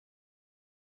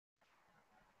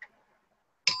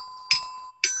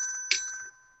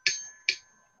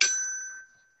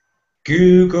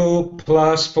Google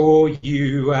Plus for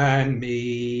you and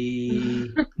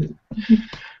me.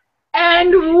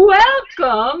 And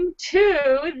welcome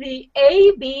to the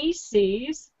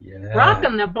ABCs,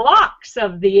 rocking the blocks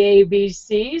of the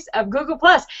ABCs of Google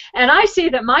Plus. And I see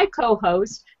that my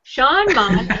co-host, Sean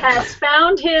Mahon, has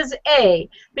found his A,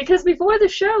 because before the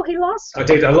show he lost it. I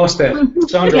did, I lost it.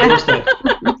 Sandra, I lost it.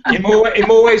 In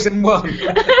more ways than one.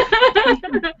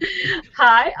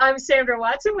 Hi, I'm Sandra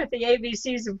Watson with the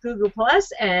ABCs of Google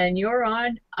Plus, and you're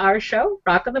on our show,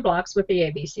 Rockin' the Blocks with the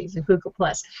ABCs of Google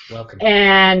Plus. Welcome.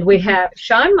 And we have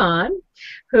Sean Mahon,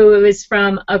 who is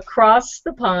from across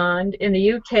the pond in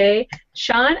the UK.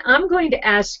 Sean, I'm going to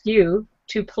ask you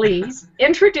to please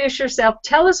introduce yourself.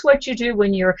 Tell us what you do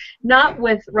when you're not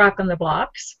with Rockin' the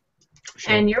Blocks.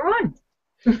 Sure. And you're on.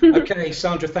 Okay,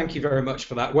 Sandra, thank you very much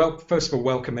for that. Well, first of all,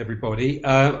 welcome everybody.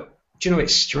 Do you know,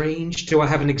 it's strange. Do I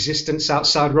have an existence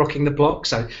outside Rocking the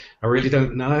Blocks? I really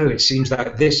don't know. It seems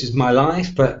that this is my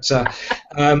life. But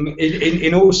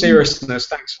in all seriousness,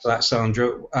 thanks for that, Sandra.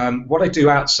 What I do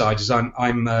outside is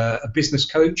I'm a business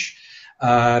coach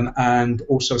and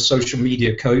also a social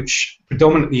media coach,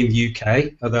 predominantly in the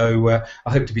UK, although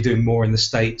I hope to be doing more in the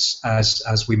States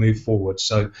as we move forward.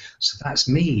 So that's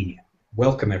me.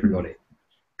 Welcome, everybody.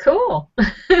 Cool.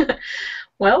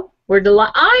 Well,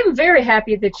 I'm very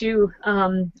happy that you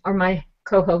are my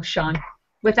co-host, Sean.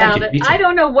 Without it, I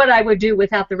don't know what I would do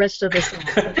without the rest of this.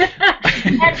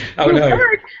 Oh, no.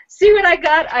 See what I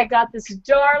got? I got this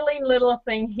darling little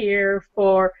thing here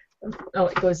for. Oh,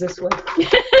 it goes this way.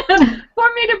 For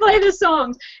me to play the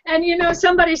songs. And you know,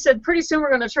 somebody said pretty soon we're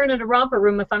going to turn into Romper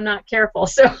Room if I'm not careful.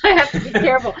 So I have to be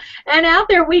careful. And out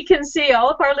there we can see all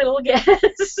of our little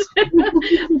guests.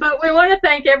 But we want to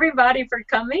thank everybody for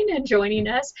coming and joining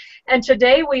us. And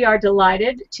today we are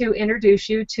delighted to introduce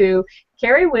you to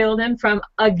Cheri Wheeldon from,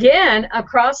 again,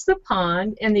 across the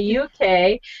pond in the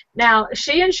UK. Now,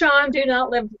 she and Sean do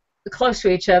not live close to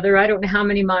each other. I don't know how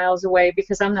many miles away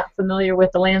because I'm not familiar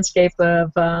with the landscape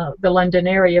of the London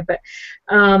area, but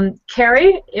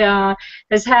Cheri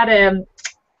has had an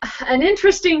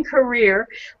interesting career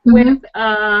with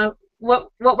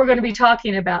what we're going to be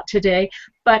talking about today,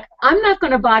 but I'm not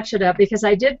going to botch it up because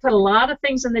I did put a lot of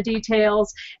things in the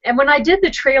details, and when I did the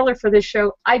trailer for this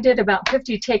show, I did about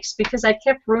 50 takes because I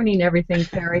kept ruining everything,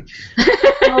 Cheri.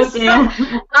 Oh, dear.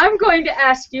 So I'm going to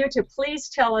ask you to please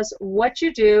tell us what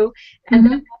you do, and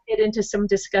then we'll get into some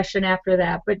discussion after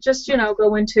that, but just, you know,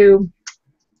 go into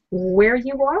where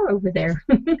you are over there.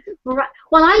 Right.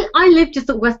 Well, I live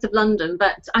just west of London,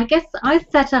 but I guess I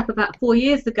set up about 4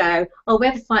 years ago a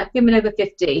website for women over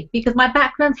 50 because my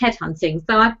background's headhunting.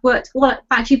 So I've worked, well,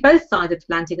 actually both sides of the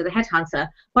Atlantic as a headhunter,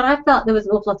 but I felt there was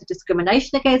an awful lot of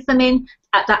discrimination against women.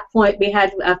 At that point, we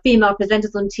had female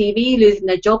presenters on TV losing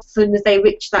their jobs as soon as they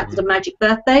reached that sort of magic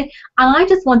birthday, and I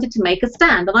just wanted to make a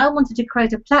stand, and I wanted to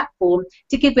create a platform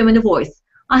to give women a voice.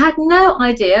 I had no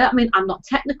idea. I mean, I'm not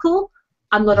technical.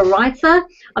 I'm not a writer,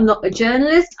 I'm not a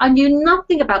journalist, I knew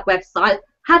nothing about websites,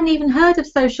 hadn't even heard of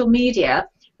social media,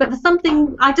 but for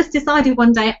something, I just decided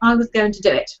one day I was going to do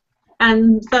it.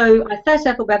 And so I set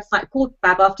up a website called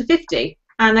Fab After 50,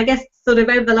 and I guess sort of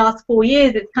over the last 4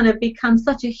 years it's kind of become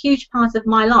such a huge part of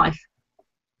my life.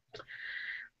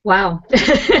 Wow.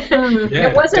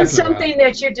 It wasn't something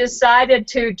that you decided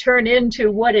to turn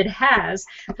into what it has,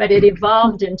 but it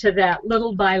evolved into that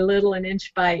little by little and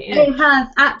inch by inch. It has,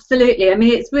 absolutely. I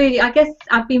mean, it's really, I guess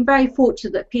I've been very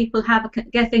fortunate that people have, I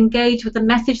guess, engaged with the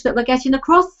message that we're getting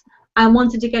across and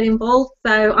wanted to get involved,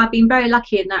 so I've been very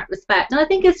lucky in that respect. And I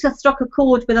think it's just struck a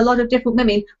chord with a lot of different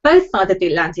women, both sides of the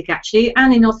Atlantic actually,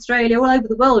 and in Australia, all over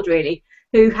the world really,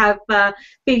 who have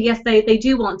been, yes, they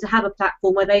do want to have a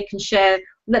platform where they can share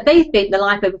that they think the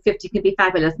life over 50 can be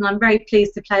fabulous, and I'm very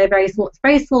pleased to play a very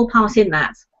small part in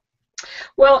that.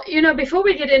 Well, you know, before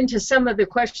we get into some of the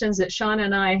questions that Sean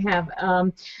and I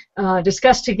have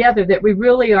discussed together that we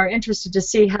really are interested to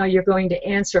see how you're going to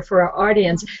answer for our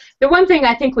audience, the one thing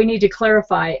I think we need to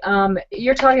clarify,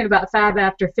 you're talking about Fab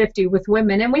After 50 with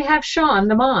women, and we have Sean,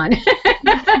 the Mon,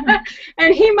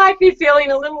 and he might be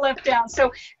feeling a little left out.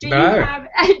 So do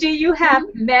you have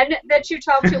men that you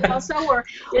talk to also, or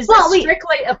is this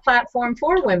strictly a platform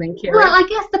for women, Cheri? Well, I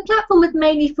guess the platform is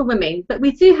mainly for women, but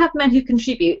we do have men who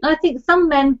contribute. And I think some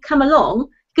men come along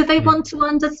because they want to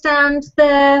understand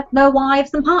their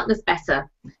wives and partners better.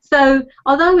 So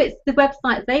although it's the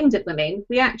website's aimed at women,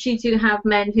 we actually do have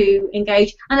men who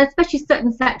engage, and especially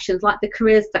certain sections like the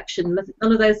careers section,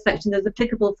 none of those sections is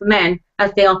applicable for men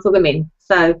as they are for women.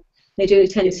 So they do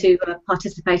tend to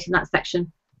participate in that section.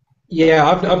 Yeah,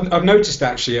 I've noticed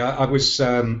actually. I was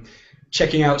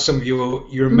checking out some of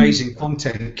your amazing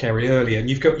content, Cheri, earlier, and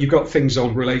you've got things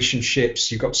on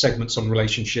relationships, you've got segments on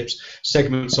relationships,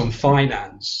 segments on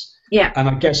finance. Yeah. And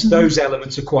I guess those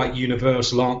elements are quite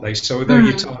universal, aren't they? So although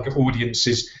your target audience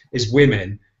is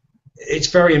women, it's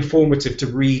very informative to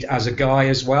read as a guy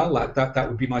as well. That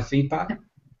would be my feedback.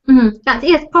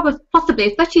 Yes, probably, possibly,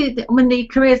 especially when the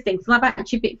careers things. So I've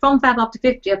actually been, from Fab After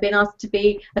 50, I've been asked to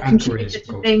be a contributor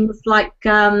to things like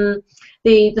the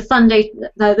Sunday,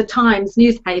 the Times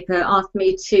newspaper asked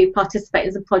me to participate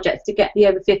in some projects to get the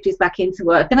over 50s back into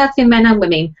work, and that's in men and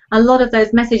women. A lot of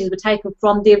those messages were taken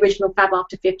from the original Fab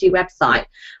After 50 website,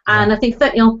 and I think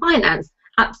certainly on finance,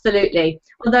 absolutely.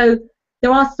 Although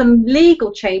there are some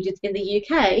legal changes in the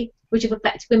UK which have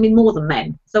affected women more than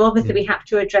men. So obviously we have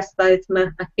to address those from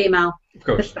a female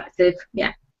perspective.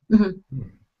 Yeah.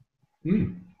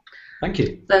 Thank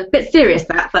you. So a bit serious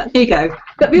that, but there you go.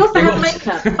 But we also have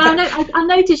makeup. But I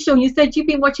noticed, Sean, you said you've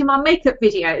been watching my makeup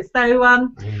videos, so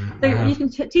so you can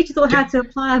teach us all how to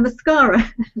apply a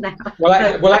mascara now.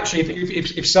 Well, actually,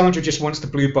 if Sandra just wants to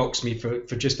blue box me for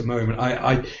just a moment,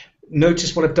 I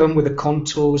notice what I've done with the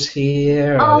contours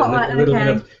here. A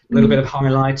little bit of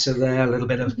highlighter there, a little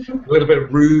bit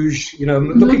of rouge. You know,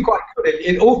 looking quite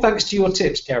good. All thanks to your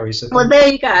tips, Cheri. So well, there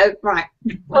you go. Right.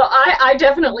 Well, I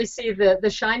definitely see the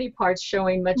shiny parts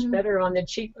showing much better on the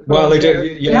cheek. Well, they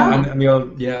do. Yeah, and the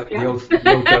old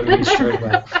going straight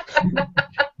well.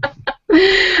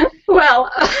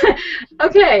 Well,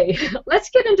 okay, let's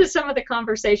get into some of the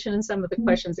conversation and some of the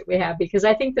questions that we have, because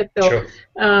I think that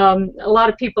a lot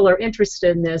of people are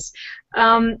interested in this.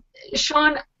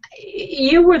 Sean,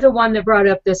 you were the one that brought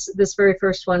up this very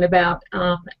first one about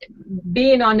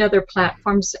being on other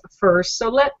platforms first. So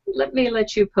let me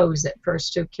let you pose it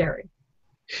first to Cheri.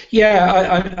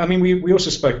 Yeah, I mean, we also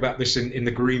spoke about this in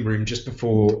the green room just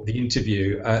before the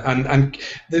interview,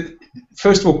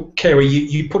 first of all, Cheri,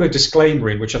 you put a disclaimer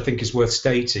in, which I think is worth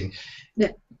stating. Yeah.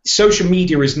 Social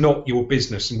media is not your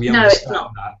business, and we understand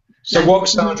that. So what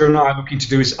Sandra and I are looking to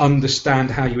do is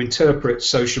understand how you interpret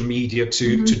social media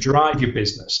to drive your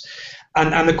business.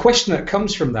 And the question that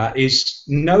comes from that is,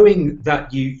 knowing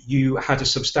that you had a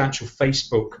substantial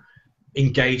Facebook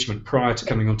engagement prior to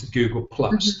coming onto Google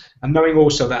Plus, and knowing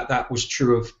also that was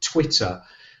true of Twitter,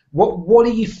 what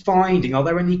are you finding? Are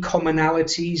there any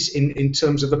commonalities in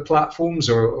terms of the platforms,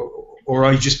 or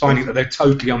are you just finding that they're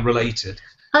totally unrelated?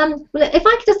 Well, if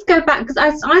I could just go back, because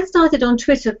I started on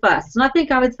Twitter first, and I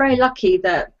think I was very lucky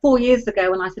that 4 years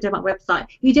ago when I set up my website,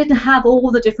 you didn't have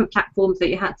all the different platforms that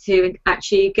you had to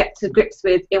actually get to grips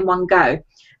with in one go.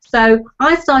 So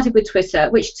I started with Twitter,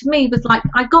 which to me was like,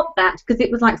 I got that because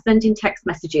it was like sending text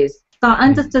messages. So I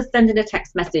understood sending a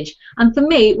text message. And for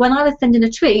me, when I was sending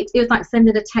a tweet, it was like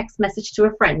sending a text message to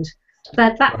a friend. So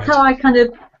that's how I kind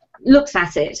of looked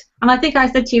at it. And I think I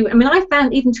said to you, I mean, I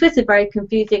found even Twitter very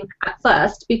confusing at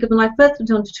first, because when I first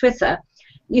went onto Twitter,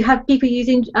 you have people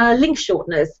using link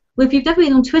shorteners. Well, if you've never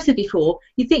been on Twitter before,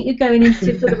 you think you're going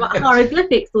into sort of like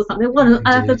hieroglyphics or something.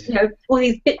 All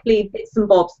these bits and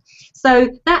bobs. So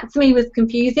that to me was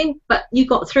confusing, but you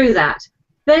got through that.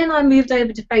 Then I moved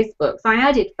over to Facebook, so I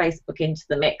added Facebook into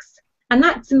the mix, and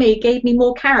that to me gave me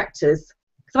more characters.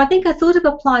 So I think I sort of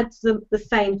applied to the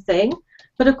same thing,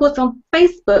 but of course on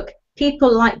Facebook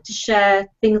people like to share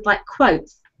things like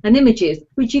quotes and images,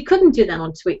 which you couldn't do then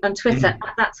on Twitter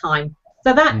at that time.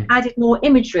 So that added more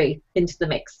imagery into the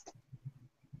mix.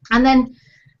 And then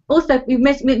also we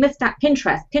missed out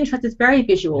Pinterest. Pinterest is very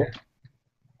visual.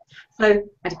 So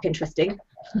added Pinteresting.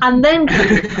 And then,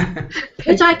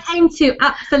 which I came to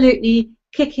absolutely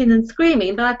kicking and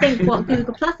screaming, but I think what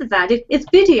Google Plus has added is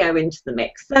video into the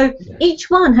mix. So each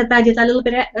one has added a little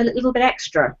bit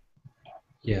extra.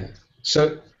 Yeah.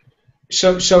 So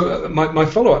my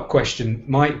follow-up question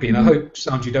might be, and I hope,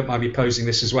 Sandra, you don't mind me posing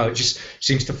this as well, it just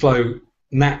seems to flow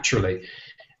naturally.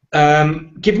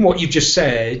 Given what you've just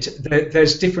said,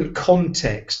 there's different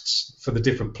contexts for the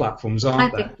different platforms,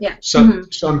 aren't there? Yeah. So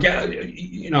I'm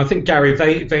getting, I think Gary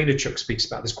Vaynerchuk speaks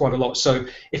about this quite a lot. So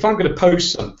if I'm going to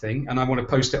post something and I want to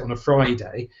post it on a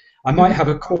Friday, I might have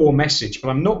a core message, but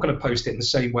I'm not going to post it in the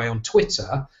same way on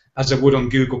Twitter as I would on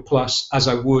Google Plus, as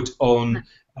I would on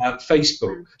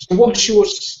Facebook. So what's your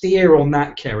steer on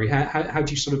that, Cheri? How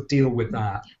do you sort of deal with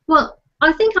that? Well,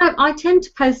 I think I tend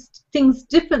to post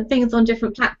different things on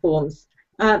different platforms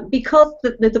because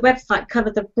the website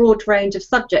covers a broad range of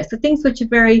subjects. So things which are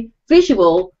very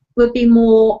visual would be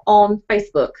more on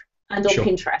Facebook and on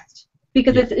Pinterest,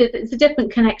 because it's a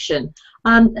different connection.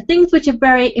 Things which are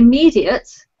very immediate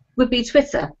would be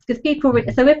Twitter, because people.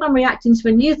 So if I'm reacting to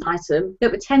a news item,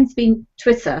 it would tend to be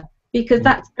Twitter, because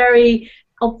that's very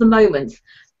of the moment.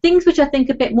 Things which I think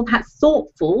are a bit more perhaps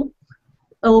thoughtful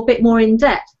or a bit more in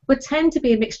depth would tend to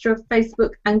be a mixture of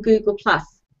Facebook and Google Plus.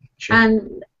 Sure.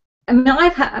 And I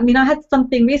had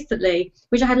something recently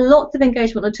which I had lots of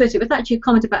engagement on Twitter. It was actually a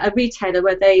comment about a retailer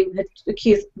where they had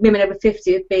accused women over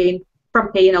 50 of being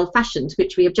frumpy and old-fashioned,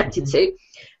 which we objected to.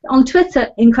 On Twitter,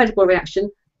 incredible reaction.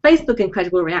 Facebook,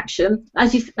 incredible reaction.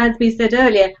 As we said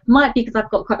earlier, might be because I've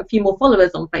got quite a few more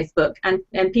followers on Facebook and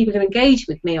people who engage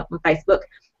with me on Facebook.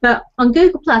 But on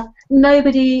Google Plus, no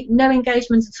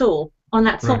engagement at all on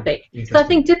that topic. Right. So I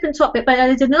think different topic. But I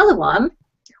did another one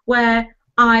where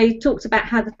I talked about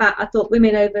how the fact I thought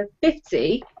women over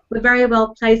 50 were very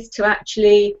well placed to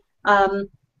actually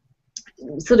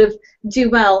sort of do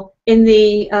well in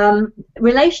the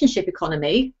relationship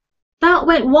economy. That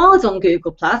went wild on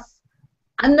Google Plus,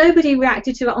 and nobody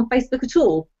reacted to it on Facebook at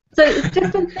all. So it's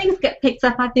different things get picked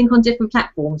up, I think, on different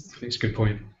platforms. That's a good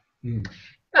point. Mm.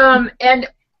 And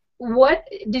what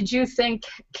did you think,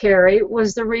 Cheri,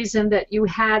 was the reason that you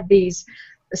had these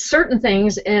certain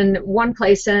things in one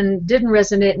place and didn't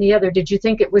resonate in the other? Did you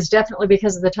think it was definitely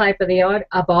because of the type of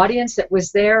of audience that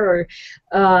was there,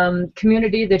 or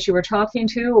community that you were talking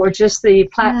to, or just the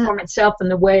platform itself and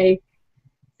the way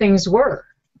things were?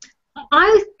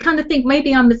 I kind of think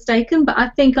maybe I'm mistaken, but I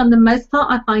think on the most part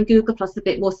I find Google Plus a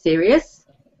bit more serious,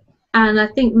 and I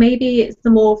think maybe it's the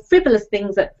more frivolous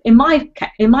things that in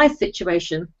my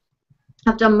situation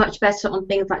have done much better on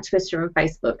things like Twitter and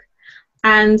Facebook.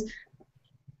 And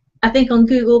I think on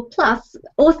Google Plus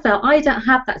also I don't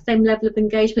have that same level of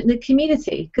engagement in the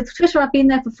community, because Twitter I've been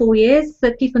there for 4 years,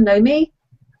 so people know me.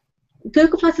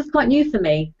 Google Plus is quite new for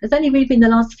me. It's only really been the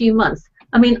last few months.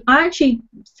 I mean, I actually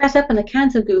set up an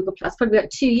account on Google Plus probably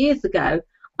about 2 years ago.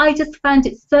 I just found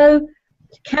it so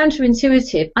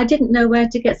counterintuitive. I didn't know where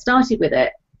to get started with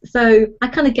it, so I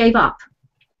kind of gave up.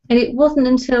 And it wasn't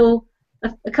until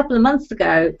a couple of months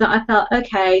ago that I felt,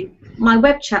 okay, my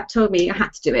web chat told me I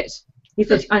had to do it. He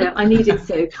said, I know, I needed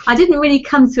to. I didn't really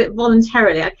come to it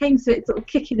voluntarily. I came to it sort of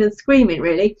kicking and screaming,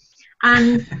 really.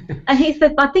 And he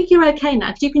said, I think you're okay now,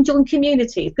 because you can join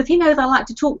communities, because he knows I like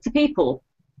to talk to people.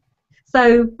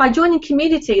 So by joining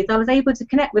communities, I was able to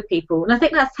connect with people, and I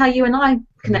think that's how you and I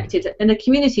connected in a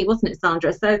community, wasn't it,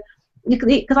 Sandra? So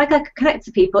because I could connect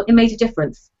to people, it made a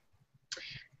difference.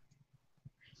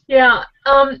 Yeah,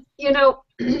 you know,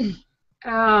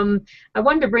 I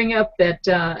wanted to bring up that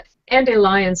Andy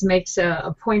Lyons makes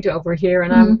a point over here,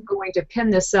 and I'm going to pin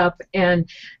this up and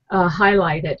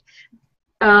highlight it.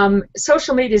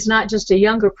 Social media is not just a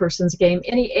younger person's game.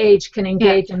 Any age can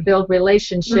engage and build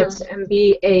relationships and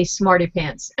be a smarty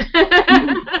pants.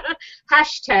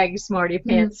 Hashtag smarty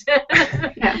pants.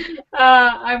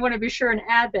 I want to be sure and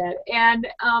add that. And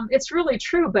it's really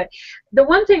true. But the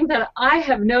one thing that I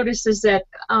have noticed is that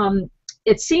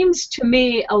it seems to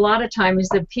me a lot of times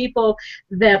the people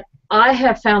that I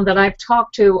have found that I've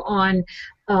talked to on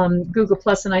Google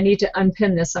Plus, and I need to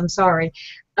unpin this, I'm sorry,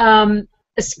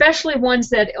 especially ones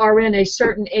that are in a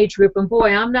certain age group, and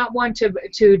boy, I'm not one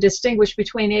to distinguish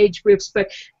between age groups,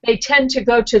 but they tend to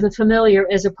go to the familiar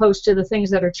as opposed to the things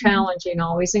that are challenging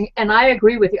always. And I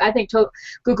agree with you. I think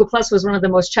Google Plus was one of the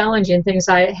most challenging things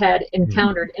I had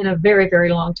encountered in a very, very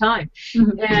long time.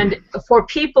 And for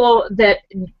people that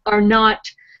are not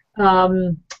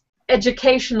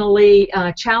educationally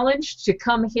challenged to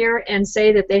come here and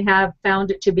say that they have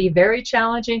found it to be very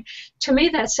challenging, to me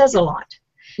that says a lot.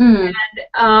 And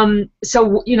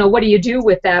so, you know, what do you do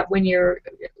with that when you're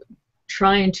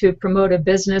trying to promote a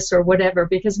business or whatever?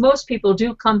 Because most people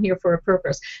do come here for a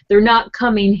purpose. They're not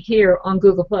coming here on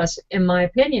Google Plus, in my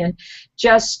opinion,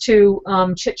 just to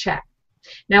chit-chat.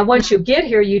 Now, once you get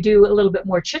here, you do a little bit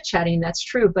more chit-chatting, that's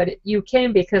true, but you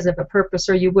came because of a purpose,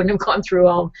 or you wouldn't have gone through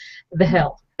all the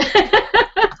hell.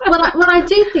 What I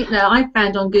do think, though, I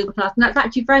found on Google Plus, and that's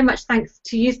actually very much thanks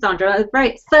to you, Sandra. I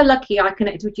was so lucky I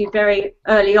connected with you very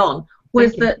early on,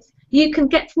 was that you can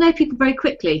get to know people very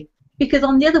quickly. Because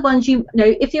on the other ones, you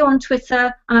know, if you're on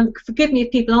Twitter, and forgive me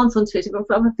if people aren't on Twitter,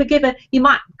 but you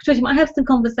might have some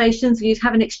conversations, you'd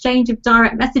have an exchange of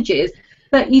direct messages,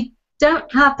 but you don't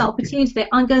have that opportunity to say,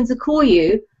 I'm going to call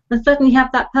you, and suddenly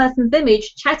have that person's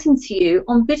image chatting to you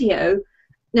on video,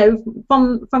 you know,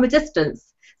 from a distance.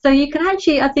 So you can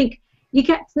actually, I think, you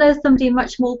get to know somebody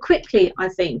much more quickly, I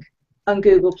think, on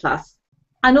Google Plus,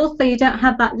 and also you don't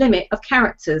have that limit of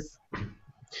characters.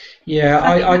 Yeah,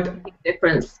 I think big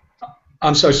difference.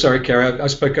 I'm so sorry, Cheri, I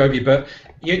spoke over you, but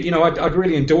you know, I'd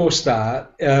really endorse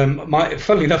that.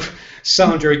 Funnily enough,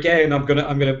 Sandra, again, I'm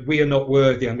gonna. We are not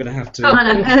worthy. I'm gonna have to. But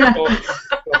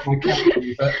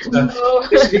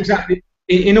this is exactly.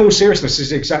 In all seriousness, this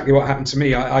is exactly what happened to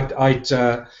me. I'd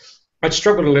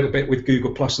struggled a little bit with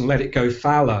Google Plus and let it go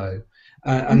fallow.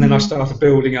 and then I started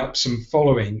building up some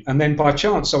following. And then by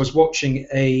chance, I was watching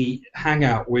a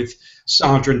hangout with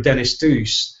Sandra and Dennis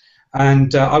Deuce,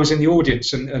 and I was in the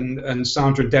audience, and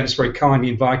Sandra and Dennis very kindly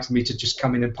invited me to just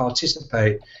come in and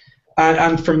participate.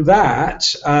 And from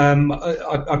that,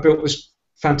 I built this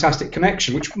fantastic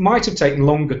connection, which might have taken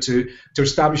longer to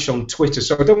establish on Twitter.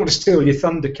 So I don't want to steal your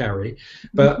thunder, Ceri,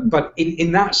 but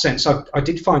in that sense, I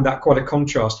did find that quite a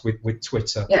contrast with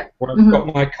Twitter. Yeah. Where I've got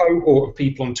my cohort of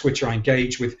people on Twitter I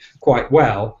engage with quite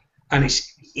well, and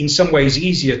it's in some ways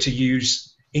easier to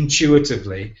use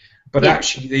intuitively. But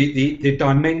actually, the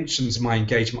dimensions of my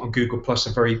engagement on Google Plus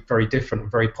are very, very different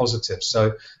and very positive.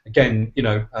 So again,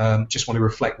 just want to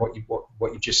reflect what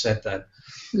you just said there.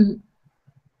 Mm-hmm.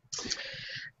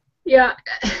 Yeah,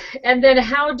 and then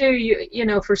how do you,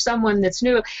 for someone that's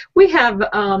new, we have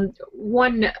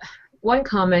one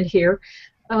comment here,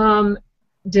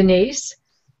 Denise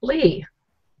Lee.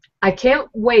 I can't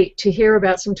wait to hear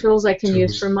about some tools I can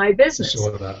use for my business.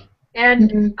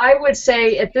 And I would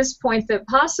say at this point that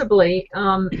possibly,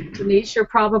 Denise, you're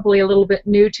probably a little bit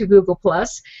new to Google+,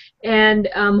 and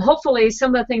hopefully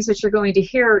some of the things that you're going to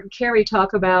hear Ceri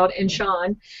talk about, and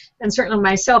Sean, and certainly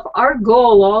myself, our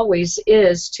goal always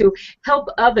is to help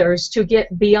others to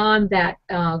get beyond that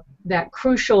that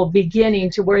crucial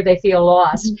beginning to where they feel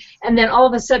lost, and then all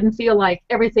of a sudden feel like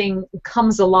everything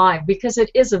comes alive, because it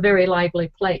is a very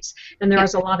lively place, and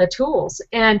there's a lot of tools.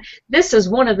 And this is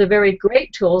one of the very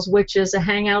great tools, which is a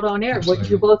Hangout on Air. Absolutely.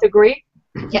 Would you both agree?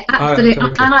 Yeah, absolutely,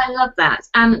 Totally. and I love that.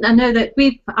 And I know that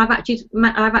I've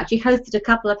actually hosted a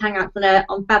couple of Hangouts on Air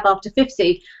on Fab After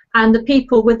 50, and the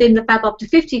people within the Fab After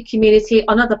 50 community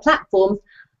on other platforms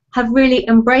have really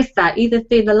embraced that, either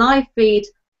through the live feed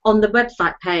on the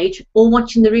website page or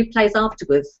watching the replays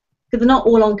afterwards. Because they're not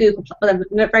all on Google,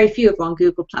 very few are on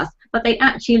Google+, but they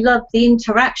actually love the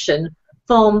interaction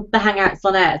from the Hangouts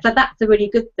on Air. So that's a really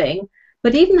good thing.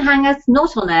 But even the Hangouts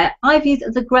not on Air, I've used it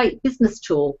as a great business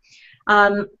tool.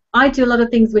 I do a lot of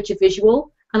things which are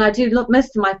visual, and I do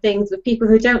most of my things with people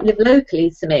who don't live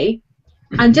locally to me.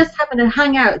 And just having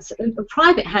a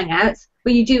private hangout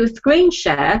where you do a screen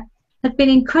share has been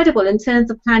incredible in terms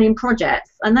of planning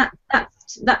projects. And that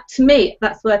to me,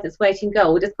 that's worth its weight in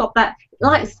gold. It's got that,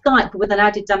 like Skype, with an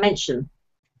added dimension.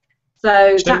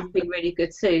 So that's been really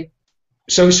good too.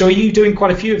 So are you doing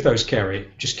quite a few of those, Ceri?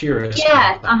 Just curious.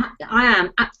 Yeah, I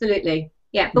am, absolutely.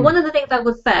 Yeah, but one of the things I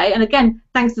would say, and again,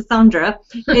 thanks to Sandra,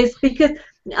 is because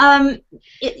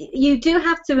you do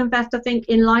have to invest, I think,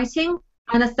 in lighting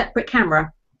and a separate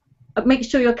camera. Make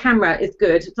sure your camera is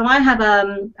good. So I have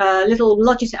a little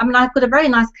Logitech. I mean, I've got a very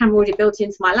nice camera already built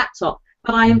into my laptop,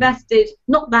 but I invested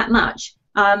not that much,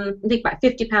 I think about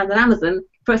 £50 on Amazon,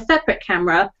 for a separate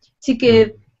camera to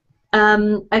give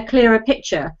a clearer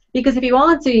picture. Because if you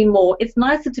are doing more, it's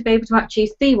nicer to be able to actually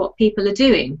see what people are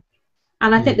doing.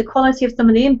 And I think the quality of some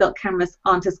of the inbuilt cameras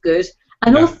aren't as good.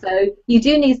 And also, you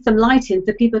do need some lighting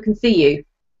so people can see you.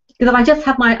 Because if I just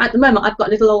have at the moment, I've got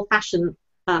a little old-fashioned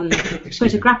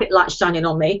photographic light shining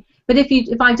on me. But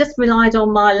if I just relied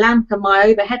on my lamp and my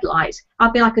overhead light,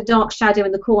 I'd be like a dark shadow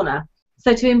in the corner.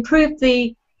 So to improve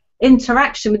the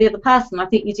interaction with the other person, I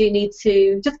think you do need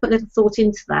to just put a little thought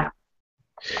into that.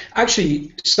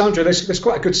 Actually, Sandra, there's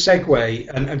quite a good segue,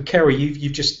 and Ceri,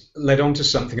 you've just led on to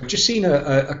something. I've just seen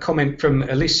a comment from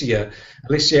Alicia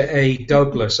A.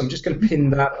 Douglas. I'm just going to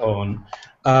pin that on.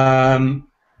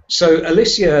 So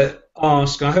Alicia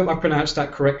asked, and I hope I pronounced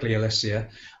that correctly, Alicia,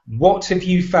 what have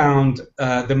you found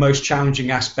the most challenging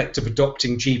aspect of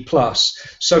adopting G+?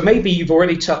 So maybe you've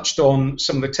already touched on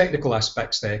some of the technical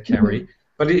aspects there, Ceri,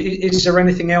 but is there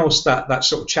anything else that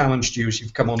sort of challenged you as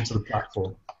you've come onto the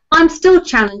platform? I'm still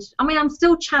challenged. I mean, I'm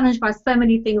still challenged by so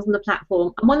many things on the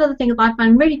platform. And one of the things I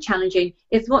find really challenging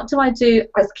is what do I do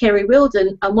as Ceri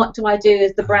Wheeldon and what do I do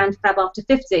as the brand Fab After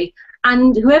 50?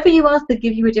 And whoever you ask, they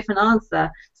give you a different answer.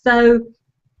 So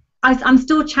I'm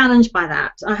still challenged by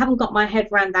that. I haven't got my head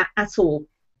around that at all.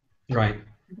 Right.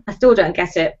 I still don't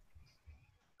get it.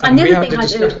 And the other thing I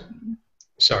do...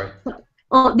 Sorry.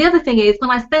 Well, the other thing is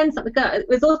when I send something, it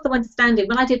was also understanding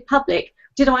when I did public,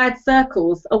 did I add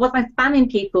circles or was I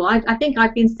spamming people? I think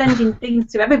I've been sending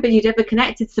things to everybody who'd ever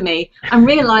connected to me and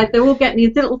realised they're all getting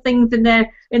these little things in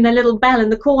their little bell in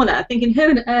the corner, thinking, who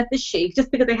on earth is she?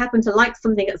 Just because they happened to like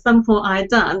something at some point I had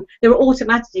done, they were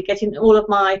automatically getting all of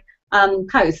my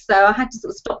posts. So I had to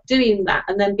sort of stop doing that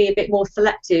and then be a bit more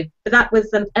selective. But that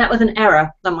was an error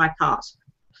on my part.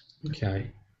 Okay.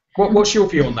 What's your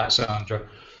view on that, Sandra?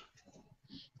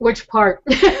 Which part?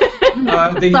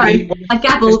 Sorry, I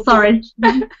gabbled. Sorry.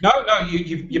 No,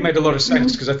 you made a lot of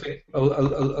sense, because I think a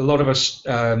lot of us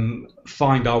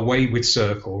find our way with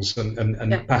circles,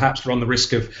 and perhaps run the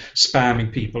risk of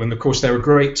spamming people. And of course, they're a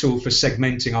great tool for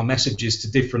segmenting our messages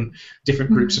to different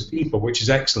groups of people, which is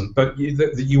excellent. But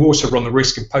you also run the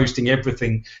risk of posting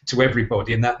everything to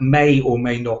everybody, and that may or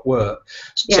may not work.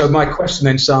 So my question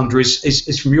then, Sandra,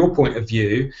 is from your point of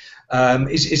view.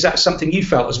 Is that something you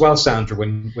felt as well, Sandra,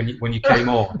 when you came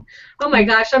on? Oh my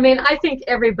gosh! I mean, I think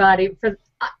everybody,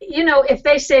 if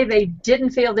they say they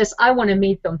didn't feel this, I want to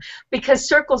meet them, because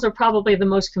circles are probably the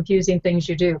most confusing things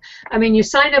you do. I mean, you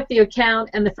sign up the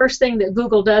account, and the first thing that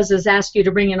Google does is ask you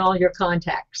to bring in all your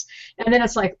contacts, and then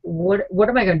it's like, what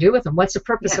am I going to do with them? What's the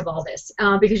purpose of all this?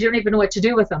 Because you don't even know what to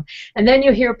do with them. And then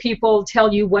you hear people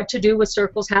tell you what to do with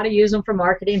circles, how to use them for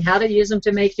marketing, how to use them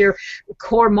to make your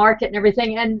core market and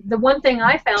everything. And the one thing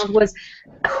I found was,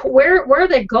 where are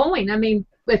they going? I mean,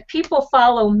 if people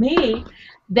follow me,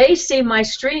 they see my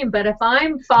stream, but if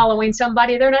I'm following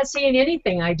somebody, they're not seeing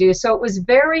anything I do. So it was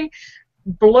very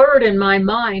blurred in my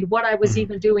mind what I was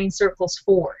even doing circles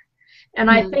for. And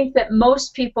I think that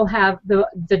most people have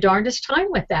the darndest time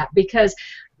with that, because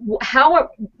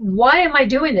why am I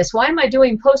doing this? Why am I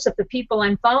doing posts if the people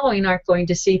I'm following aren't going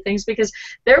to see things? Because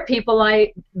they're people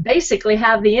I basically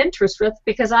have the interest with,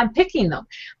 because I'm picking them.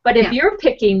 But if you're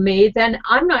picking me, then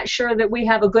I'm not sure that we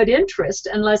have a good interest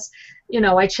unless,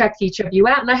 I check each of you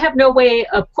out. And I have no way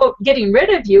of, quote, getting rid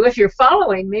of you if you're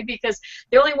following me, because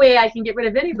the only way I can get rid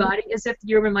of anybody is if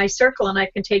you're in my circle and I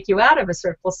can take you out of a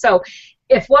circle. So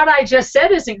if what I just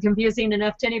said isn't confusing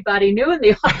enough to anybody new in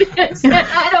the audience, then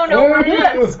I don't know what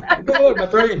is. God, my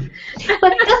brain.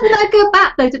 But doesn't that go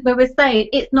back, though, to what we're saying?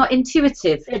 It's not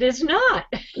intuitive. It is not.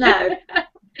 No.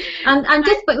 And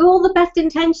just with all the best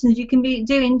intentions, you can be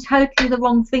doing totally the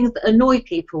wrong things that annoy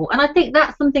people. And I think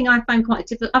that's something I find quite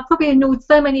difficult. I've probably annoyed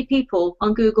so many people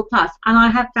on Google+, and I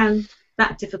have found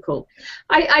that difficult.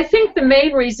 I think the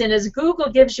main reason is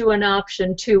Google gives you an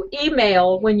option to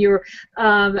email when you're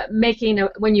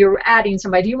when you're adding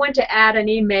somebody. You want to add an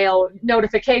email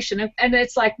notification, and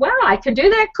it's like, wow, I can do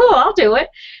that. Cool, I'll do it.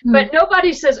 But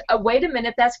nobody says, wait a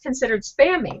minute, that's considered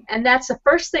spamming. And that's the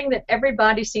first thing that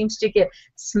everybody seems to get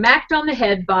smacked on the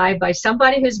head by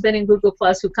somebody who's been in Google+,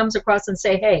 who comes across and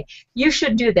say, hey, you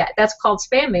should do that. That's called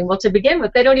spamming. Well, to begin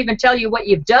with, they don't even tell you what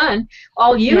you've done.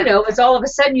 All you know is all of a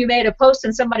sudden you made a post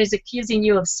and somebody's accusing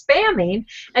you of spamming,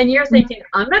 and you're thinking,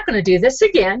 I'm not going to do this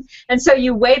again. And so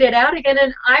you wait it out again,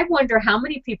 and I wonder how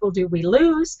many people do we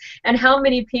lose, and how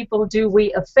many people do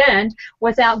we offend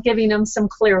without giving them some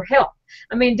clear help.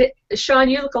 I mean, Sean,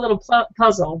 you look a little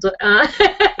puzzled. No.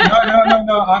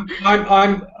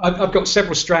 I've got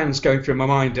several strands going through my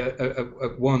mind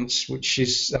at once, which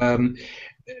is, I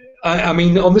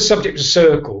mean, on the subject of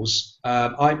circles,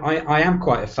 I am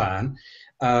quite a fan.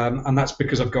 And that's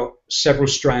because I've got several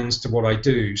strands to what I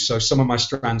do. So some of my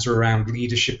strands are around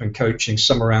leadership and coaching,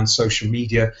 some around social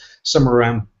media, some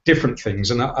around different things.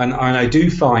 And I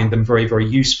do find them very, very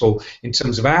useful in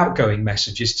terms of outgoing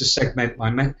messages to segment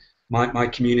my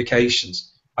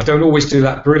communications. I don't always do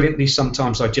that brilliantly.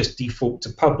 Sometimes I just default to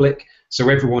public, so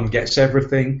everyone gets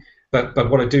everything. But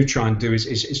what I do try and do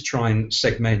is try and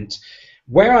segment.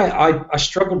 Where I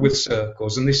struggled with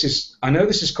circles, and I know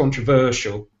this is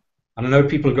controversial, and I know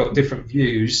people have got different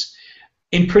views.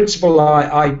 In principle,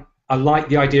 I like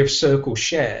the idea of circle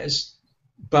shares,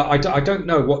 but I don't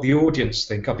know what the audience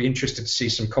think. I'd be interested to see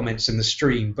some comments in the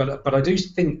stream. But I do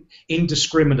think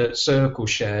indiscriminate circle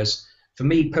shares, for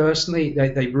me personally,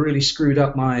 they really screwed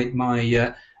up my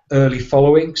early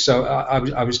following. So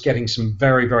I was getting some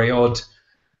very, very odd.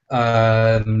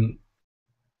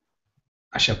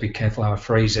 I shall be careful how I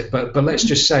phrase it, but let's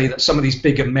just say that some of these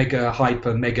bigger, mega,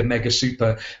 hyper, mega,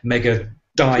 super, mega,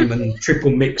 diamond,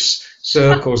 triple mix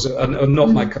circles are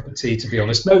not my cup of tea, to be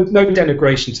honest. No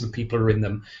denigration to the people who are in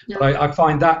them, but I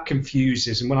find that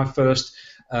confuses. And when I first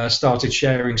started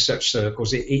sharing such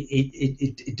circles,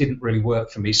 it didn't really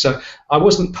work for me. So I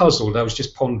wasn't puzzled. I was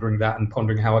just pondering that and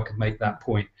pondering how I could make that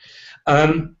point.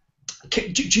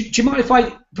 Do you mind if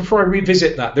before I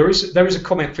revisit that, there is a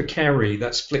comment for Cheri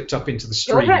that's flipped up into the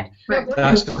stream.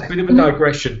 That's a bit of a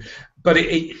digression, but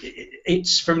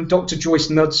it's from Dr. Joyce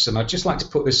Knudsen. I'd just like to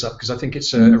put this up because I think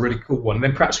it's a really cool one, and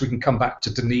then perhaps we can come back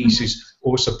to Denise, who's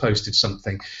also posted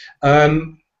something.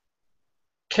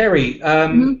 Cheri,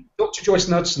 Dr. Joyce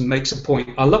Knudsen makes a point.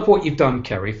 I love what you've done,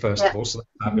 Cheri, first of all, so that's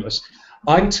fabulous.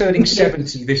 I'm turning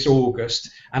 70 this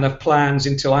August and have plans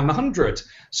until I'm 100.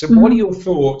 So what are your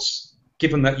thoughts,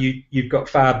 given that you've got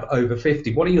Fab over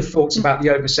 50, what are your thoughts about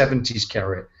the over 70s,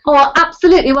 Cheri? Oh,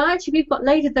 absolutely. Well, actually, we've got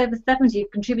ladies over 70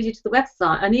 who've contributed to the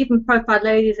website, and even profiled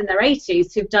ladies in their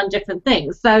 80s who've done different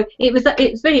things. So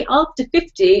it's really after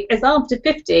 50 is after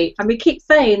 50, and we keep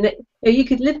saying that you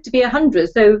could live to be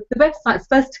 100. So the website's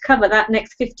supposed to cover that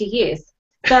next 50 years.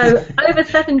 So over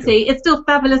 70 is still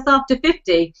fabulous after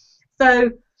 50. So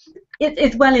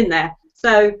it's well in there.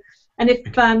 So. And if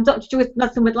Dr. Joyce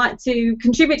Musson would like to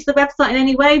contribute to the website in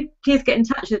any way, please get in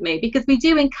touch with me, because we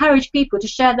do encourage people to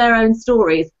share their own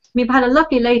stories. We've had a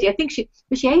lovely lady, I think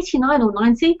was she 89 or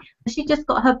 90? She just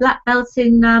got her black belt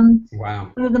in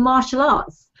wow. the martial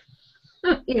arts.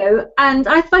 You know, and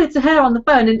I spoke to her on the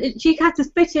phone, and she had to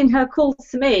fit in her calls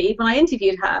to me when I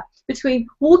interviewed her between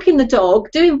walking the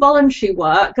dog, doing voluntary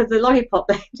work as a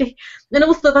lollipop lady, and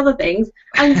all sorts of other things.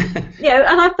 And you know,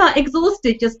 and I felt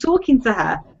exhausted just talking to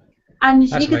her. And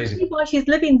you can see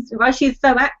why she's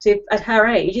so active at her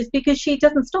age is because she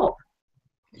doesn't stop.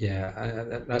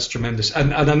 Yeah, that's tremendous.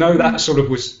 And I know that sort of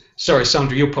was. Sorry,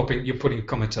 Sandra, you're putting a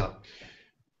comment up.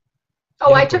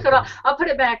 Oh, I took it off. I'll put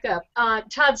it back up.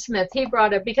 Todd Smith, he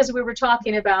brought up, because we were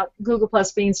talking about Google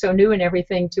Plus being so new and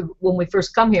everything to when we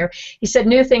first come here, he said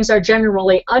new things are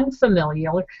generally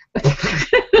unfamiliar.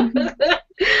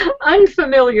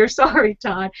 Unfamiliar, sorry,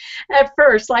 Todd. At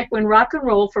first, like when rock and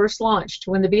roll first launched,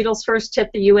 when the Beatles first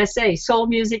hit the USA, soul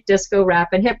music, disco, rap,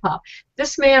 and hip-hop.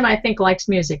 This man, I think, likes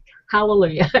music.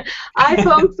 Hallelujah.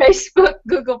 iPhone, Facebook,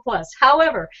 Google Plus.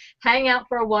 However, hang out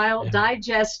for a while,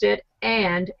 digest it,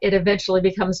 and it eventually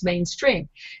becomes mainstream.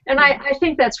 And I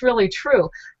think that's really true.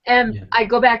 And I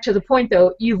go back to the point,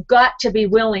 though, you've got to be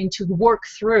willing to work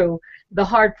through the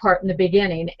hard part in the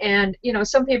beginning. And, you know,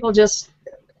 some people just,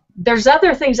 there's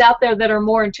other things out there that are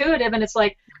more intuitive, and it's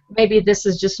like, maybe this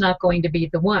is just not going to be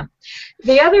the one.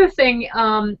 The other thing,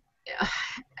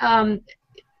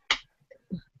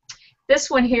 this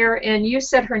one here, and you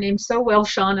said her name so well,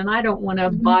 Sean, and I don't want to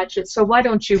botch it, so why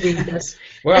don't you read this?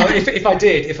 Well, if I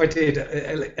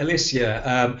did,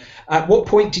 Alicia, at what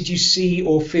point did you see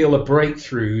or feel a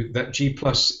breakthrough that G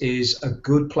Plus is a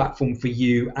good platform for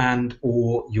you and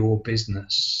or your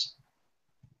business?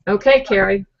 Okay,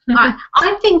 Cheri.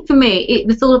 I think for me, it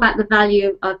was all about the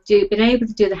value of being able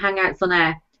to do the Hangouts on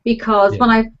air. Because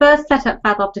when I first set up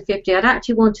Fab After 50, I'd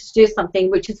actually wanted to do something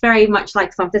which is very much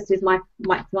like, so this is my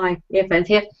earphones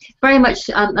here, very much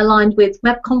aligned with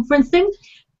web conferencing.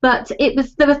 But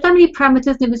there were so many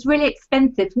parameters, and it was really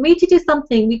expensive. For me to do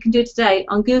something we can do today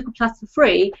on Google Plus for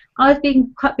free, I was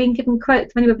being given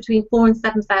quotes anywhere between £4,000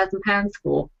 and £7,000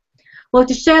 for. Well,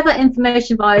 to share that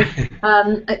information by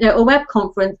a web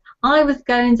conference, I was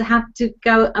going to have to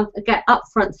go and get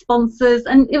upfront sponsors,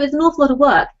 and it was an awful lot of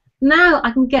work. Now I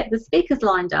can get the speakers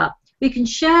lined up, we can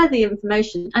share the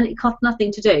information, and it costs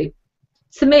nothing to do.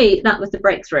 To me, that was the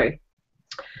breakthrough.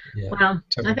 Yeah, wow,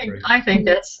 totally I think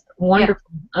that's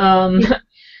wonderful. Yeah.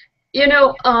 You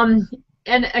know,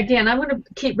 and again, I'm going to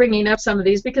keep bringing up some of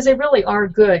these because they really are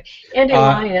good. Andy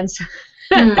Lyons.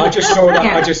 I just saw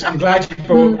that. I'm glad you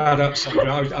brought that up,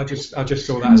 Sandra. I just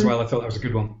saw that as well. I thought that was a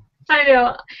good one. I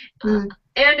know.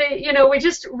 And, you know, we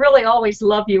just really always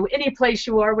love you. Any place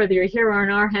you are, whether you're here on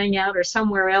our Hangout or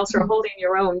somewhere else or holding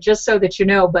your own, just so that you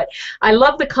know. But I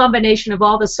love the combination of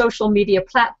all the social media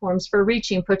platforms for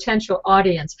reaching potential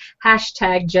audience. #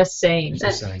 just saying.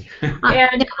 Just saying.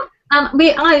 And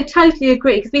I totally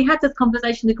agree, because we had this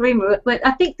conversation in the green room, but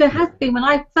I think there has been, when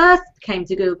I first came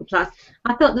to Google Plus,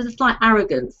 I felt there's a slight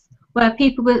arrogance where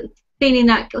people were feeling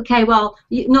that, okay, well,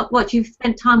 you've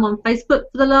spent time on Facebook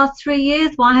for the last 3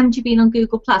 years, why haven't you been on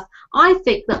Google Plus? I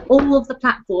think that all of the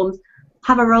platforms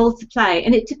have a role to play,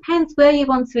 and it depends where you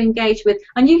want to engage with.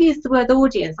 And you use the word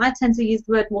audience. I tend to use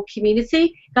the word more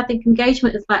community. I think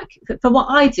engagement is like, for what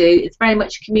I do, it's very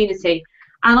much community.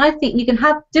 And I think you can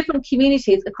have different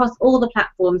communities across all the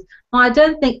platforms. I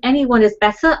don't think anyone is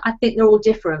better. I think they're all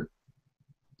different.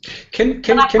 Can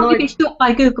I be shot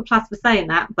by Google Plus for saying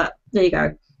that, but there you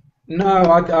go. No,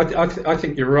 I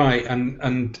think you're right,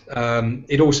 and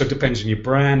it also depends on your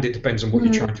brand. It depends on what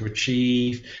you're trying to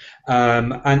achieve,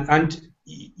 and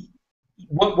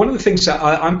one of the things that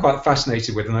I'm quite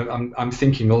fascinated with, and I'm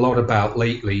thinking a lot about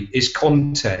lately, is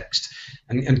context.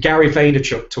 And Gary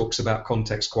Vaynerchuk talks about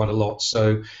context quite a lot.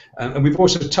 So, and we've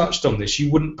also touched on this. You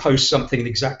wouldn't post something in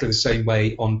exactly the same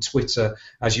way on Twitter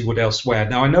as you would elsewhere.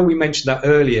 Now, I know we mentioned that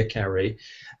earlier, Cheri,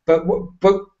 but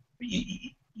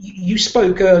you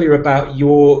spoke earlier about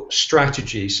your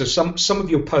strategy. So some of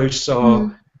your posts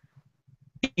are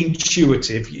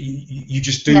intuitive. You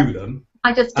just do them.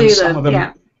 I just do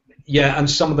them. Yeah, and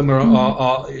some of them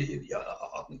are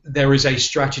there is a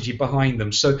strategy behind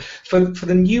them. So for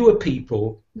the newer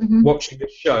people watching the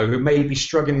show who may be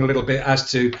struggling a little bit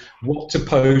as to what to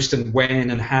post and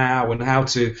when and how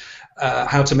to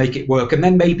make it work, and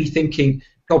then maybe thinking,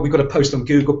 God, we've got to post on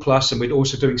Google Plus and we're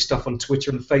also doing stuff on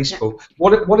Twitter and Facebook.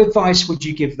 Yeah. What advice would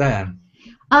you give them?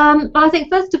 I think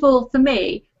first of all, for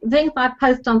me, things I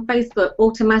post on Facebook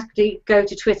automatically go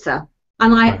to Twitter.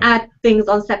 And I add things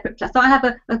on separate platforms. So I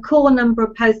have a core number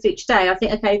of posts each day. I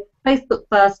think, okay, Facebook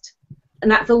first, and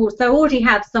that's all. So I already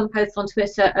have some posts on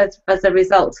Twitter as a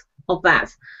result of that.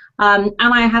 And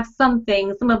I have some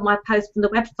of my posts on the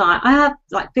website. I have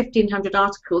like 1,500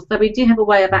 articles, so we do have a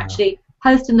way of actually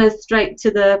posting those straight to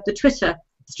the Twitter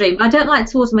stream. I don't like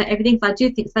to automate everything, because I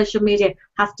do think social media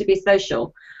has to be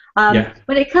social.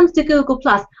 When it comes to Google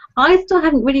Plus, I still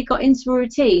haven't really got into a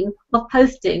routine of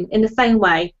posting in the same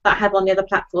way that I have on the other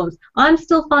platforms. I'm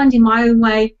still finding my own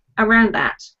way around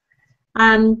that.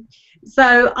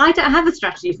 So I don't have a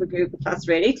strategy for Google Plus,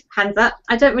 really. Hands up,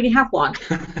 I don't really have one.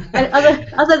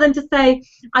 other than to say,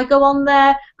 I go on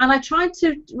there and I try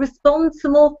to respond to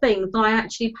more things than I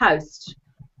actually post.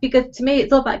 Because to me,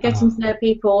 it's all about getting to know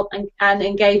people and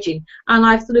engaging. And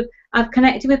I've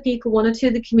connected with people, one or two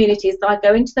of the communities, so I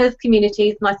go into those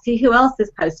communities and I see who else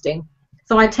is posting.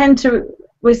 So I tend to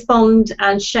respond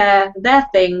and share their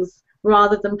things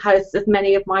rather than post as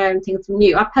many of my own things from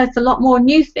new. I post a lot more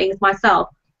new things myself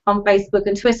on Facebook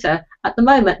and Twitter at the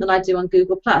moment than I do on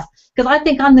Google+, because I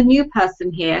think I'm the new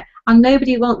person here and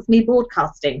nobody wants me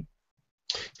broadcasting.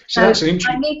 So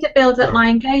I need to build up my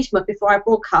engagement before I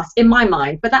broadcast, in my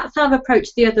mind, but that's how I've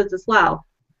approached the others as well.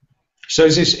 So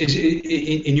is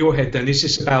in your head then, is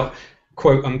this about,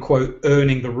 quote unquote,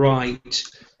 earning the right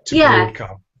to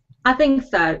broadcast? I think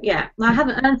so, yeah. I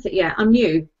haven't earned it yet. I'm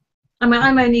new. I mean,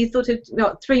 I'm only sort of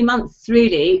 3 months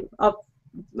really of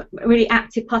really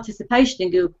active participation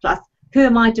in Google+. Who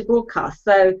am I to broadcast?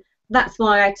 So that's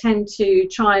why I tend to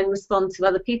try and respond to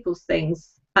other people's things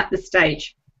at this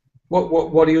stage.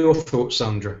 What are your thoughts,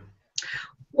 Sandra?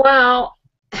 Well,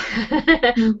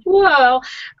 well,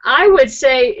 I would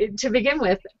say, to begin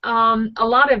with, a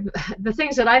lot of the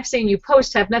things that I've seen you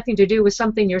post have nothing to do with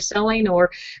something you're selling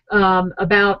or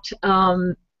about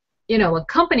you know, a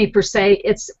company per se.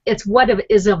 It's what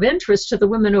is of interest to the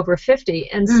women over 50,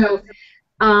 and so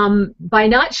by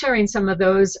not sharing some of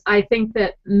those, I think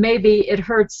that maybe it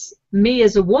hurts me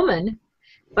as a woman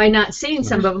by not seeing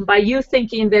some of them, by you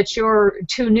thinking that you're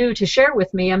too new to share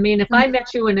with me. I mean, if I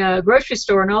met you in a grocery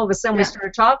store and all of a sudden we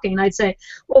started talking, I'd say,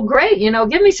 well, great, you know,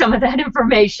 give me some of that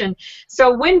information.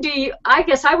 So when do you, I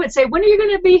guess I would say, when are you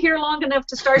going to be here long enough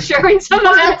to start sharing some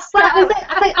of that stuff?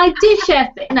 I do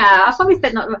share things. No, I probably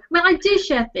said not. I mean, I do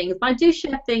share things. I do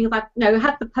share things. I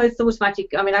have the posts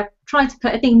automatic. I mean, I've tried to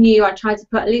put anything new. I try to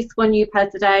put at least one new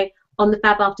post a day on the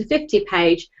Fab After 50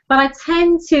 page. But I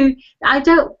tend to, I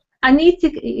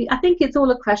think it's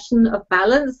all a question of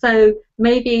balance. So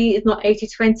maybe it's not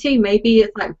 80-20, maybe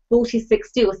it's like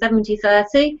 40-60 or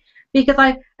 70-30, because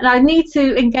I need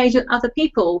to engage with other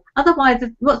people. Otherwise,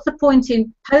 what's the point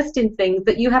in posting things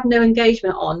that you have no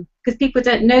engagement on? Because people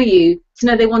don't know you to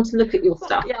know they want to look at your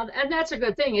stuff. Yeah, and that's a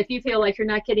good thing. If you feel like you're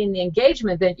not getting the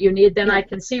engagement that you need, then I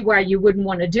can see why you wouldn't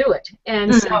want to do it.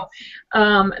 And so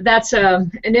that's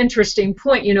an interesting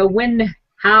point. You know,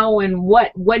 how and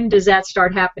when does that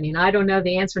start happening? I don't know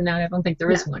the answer now. I don't think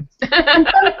there is one. And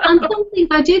some things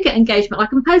I do get engagement. I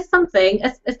can post something,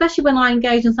 especially when I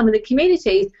engage in some of the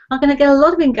communities, I'm going to get a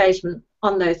lot of engagement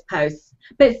on those posts.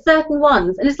 But it's certain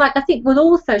ones, and it's like, I think with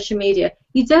all social media,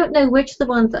 you don't know which are the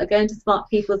ones that are going to spark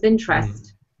people's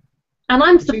interest. And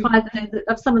I'm surprised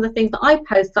of some of the things that I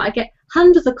post that I get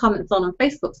hundreds of comments on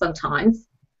Facebook sometimes.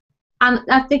 And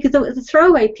I think it's a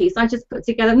throwaway piece I just put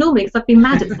together normally because I've been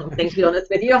mad at something, to be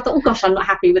honest with you. I thought, oh gosh, I'm not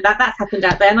happy with that. That's happened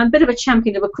out there. And I'm a bit of a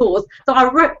champion of a cause. So I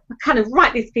kind of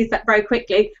write this piece up very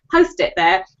quickly, post it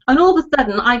there, and all of a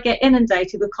sudden I get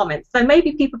inundated with comments. So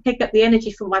maybe people pick up the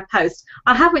energy from my post.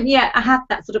 I haven't yet. I have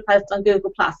that sort of post on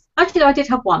Google+. Actually, I did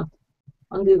have one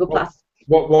on Google+.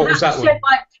 What was that one?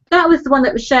 That was the one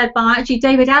that was shared by, actually,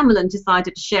 David Amerland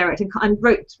decided to share it and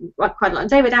wrote quite a lot.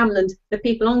 David Amerland, the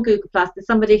people on Google+, is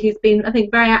somebody who's been, I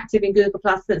think, very active in Google+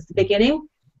 since the beginning.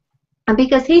 And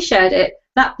because he shared it,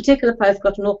 that particular post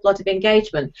got an awful lot of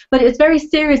engagement. But it was very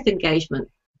serious engagement.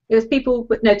 It was people,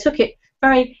 took it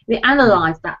very, they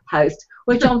analysed that post,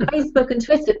 which on Facebook and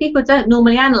Twitter, people don't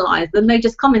normally analyse them, they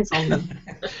just comment on them.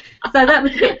 So that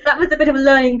was a bit of a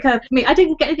learning curve for me. I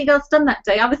didn't get anything else done that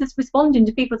day. I was just responding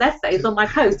to people's essays on my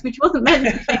post, which wasn't meant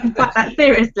to be taken quite that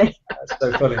seriously. That's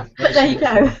so funny. But there you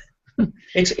go.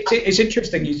 It's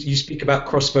interesting you speak about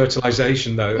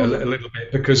cross-fertilization though a little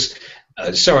bit because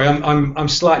sorry, I'm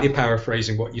slightly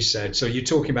paraphrasing what you said. So you're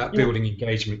talking about building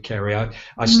engagement, Cheri.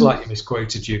 I slightly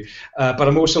misquoted you, but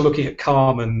I'm also looking at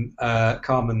Carmen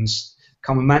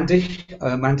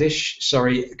Mandish.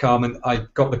 Sorry, Carmen. I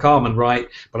got the Carmen right,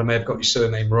 but I may have got your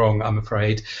surname wrong, I'm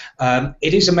afraid.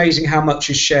 It is amazing how much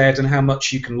is shared and how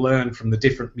much you can learn from the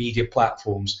different media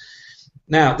platforms.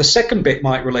 Now, the second bit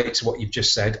might relate to what you've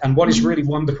just said, and what is really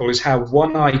wonderful is how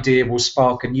one idea will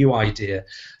spark a new idea.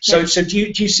 So do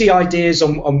you see ideas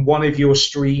on one of your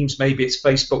streams? Maybe it's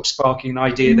Facebook sparking an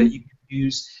idea that you can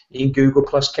use in Google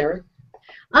Plus, Cheri?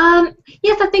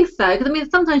 Yes, I think so. Because I mean,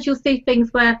 sometimes you'll see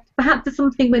things where perhaps there's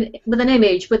something with an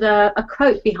image with a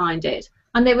quote behind it.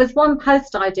 And there was one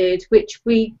post I did which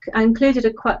we included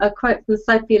a quote from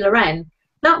Sophie Loren.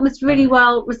 That was really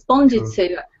well responded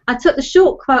to. I took the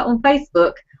short quote on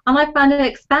Facebook and I found an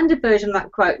expanded version of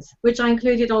that quote, which I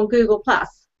included on Google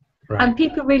Plus. Right. And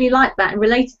people really liked that and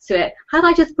related to it. Had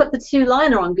I just put the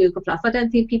two-liner on Google Plus, I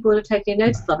don't think people would have taken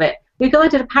notice of it. We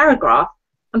did a paragraph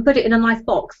and put it in a nice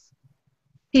box.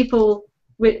 People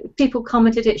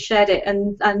commented it, shared it,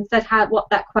 and said what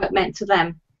that quote meant to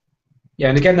them. Yeah,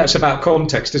 and again, that's about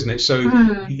context, isn't it? So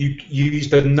you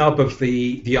used the nub of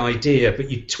the idea,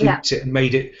 but you tweaked it and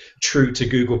made it true to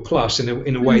Google Plus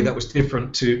in a way that was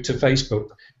different to Facebook.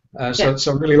 So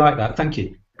I really like that. Thank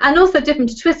you. And also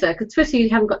different to Twitter, because Twitter you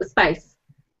haven't got the space.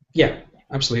 Yeah,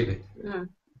 absolutely.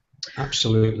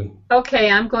 Absolutely.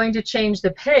 Okay, I'm going to change the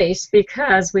pace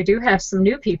because we do have some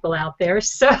new people out there.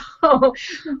 So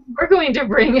we're going to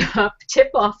bring up Tip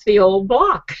Off the Old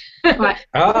Block. Right.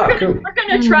 Cool. We're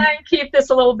going to try and keep this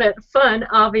a little bit fun,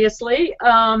 obviously.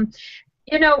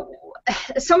 You know,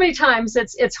 so many times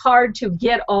it's hard to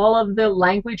get all of the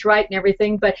language right and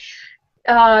everything, but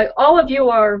all of you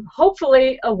are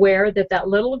hopefully aware that that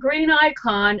little green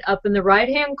icon up in the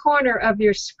right-hand corner of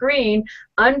your screen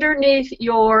underneath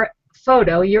your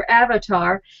photo, your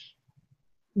avatar,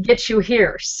 gets you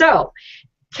here. So,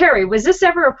 Cheri, was this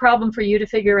ever a problem for you to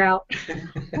figure out?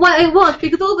 Well, it was,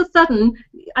 because all of a sudden,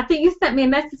 I think you sent me a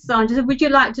message, Sandra, said, would you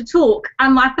like to talk?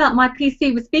 And I felt my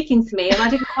PC was speaking to me, and I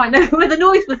didn't quite know where the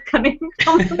noise was coming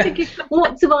from. I was thinking,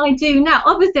 what do I do now?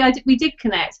 Obviously, we did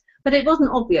connect, but it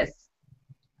wasn't obvious.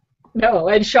 No,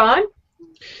 and Sean?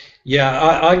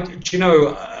 Yeah, you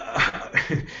know,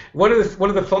 one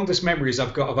of the fondest memories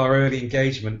I've got of our early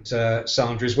engagement,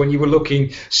 Sandra, is when you were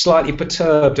looking slightly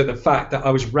perturbed at the fact that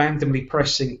I was randomly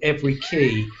pressing every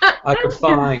key I could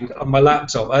find on my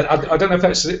laptop. I don't know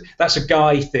if that's a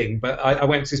guy thing, but I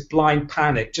went into this blind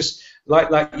panic, just like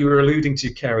you were alluding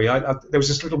to, Cheri. There was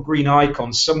this little green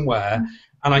icon somewhere,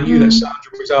 and I knew that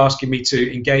Sandra was asking me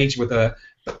to engage with her.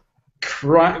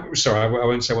 Sorry, I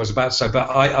won't say what I was about to say, but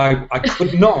I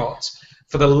could not,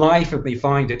 for the life of me,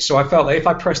 find it. So I felt that if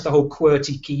I pressed the whole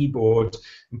QWERTY keyboard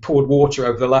and poured water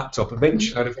over the laptop,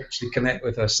 eventually I'd connect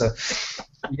with her. So,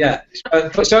 yeah.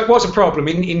 So it was a problem.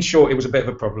 In short, it was a bit of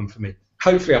a problem for me.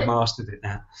 Hopefully I've mastered it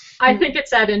now. I think it's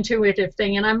that intuitive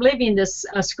thing, and I'm leaving this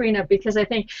screen up because I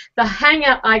think the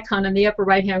Hangout icon in the upper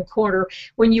right-hand corner,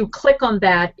 when you click on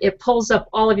that, it pulls up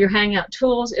all of your Hangout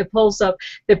tools, it pulls up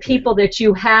the people that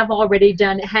you have already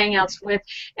done Hangouts with,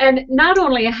 and not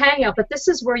only a Hangout, but this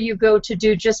is where you go to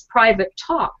do just private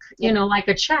talk, you know, like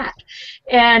a chat.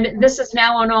 And this is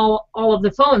now on all of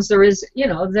the phones. There is, you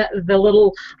know, the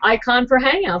little icon for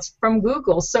Hangouts from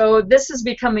Google. So this is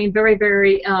becoming very,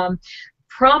 very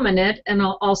prominent, and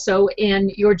also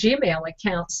in your Gmail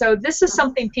account. So this is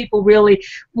something people really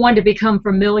want to become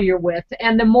familiar with,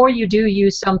 and the more you do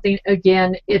use something,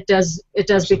 again, it does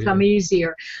become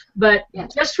easier. But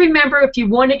just remember, if you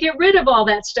want to get rid of all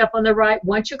that stuff on the right,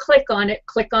 once you click on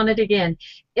it again.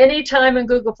 Anytime in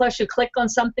Google Plus you click on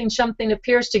something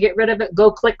appears to get rid of it, go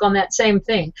click on that same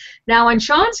thing. Now in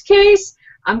Sean's case,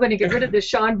 I'm going to get rid of this,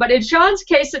 Sean, but in Sean's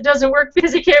case it doesn't work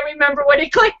because he can't remember what he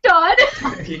clicked on.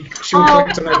 He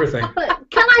clicked on everything. But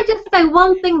can I just say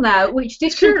one thing, though, which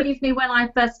did confuse me when I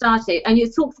first started, and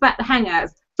you talked about the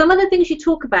Hangouts. Some of the things you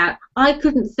talk about, I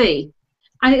couldn't see,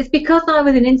 and it's because I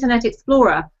was in Internet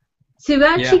Explorer. To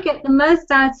actually get the most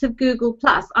out of Google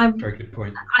Plus, very good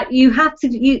point. You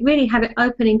really have it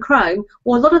open in Chrome,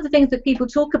 or a lot of the things that people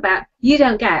talk about, you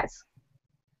don't get.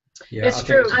 Yeah, it's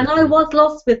true. And I was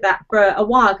lost with that for a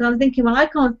while, because I'm thinking, well, I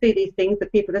can't see these things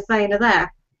that people are saying are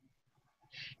there.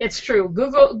 It's true.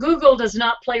 Google does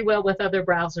not play well with other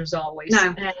browsers always.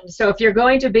 No. And so if you're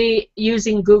going to be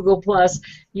using Google Plus,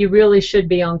 you really should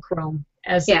be on Chrome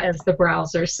as the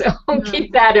browser. So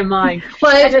keep that in mind.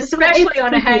 Well, and especially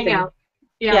on a Hangout.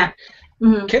 Yeah.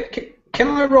 Can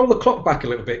I roll the clock back a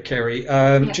little bit, Cheri,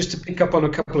 just to pick up on a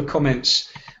couple of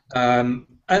comments And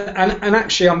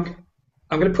actually, I'm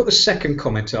going to put the second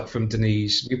comment up from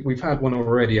Denise. We've had one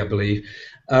already, I believe.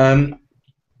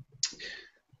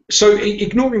 So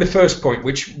ignoring the first point,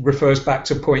 which refers back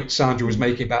to a point Sandra was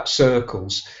making about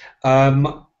circles,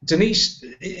 Denise,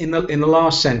 in the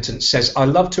last sentence, says, "I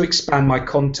love to expand my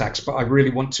contacts, but I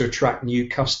really want to attract new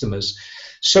customers."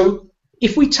 So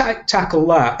if we tackle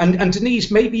that, and Denise,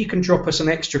 maybe you can drop us an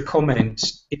extra comment,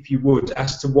 if you would,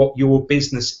 as to what your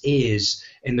business is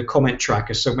in the comment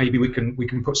tracker, so maybe we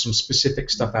can put some specific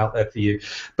stuff out there for you.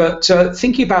 But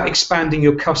thinking about expanding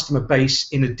your customer base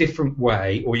in a different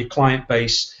way, or your client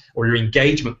base, or your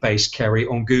engagement base, Cheri,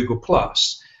 on Google+,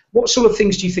 what sort of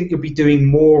things do you think you'll be doing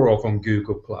more of on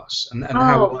Google+, and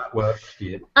how will that work for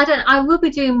you? I will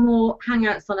be doing more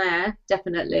Hangouts on air,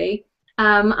 definitely.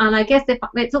 And I guess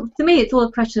to me, it's all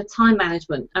a question of time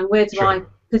management and where do I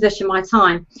position my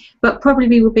time. But probably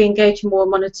we will be engaging more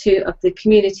in one or two of the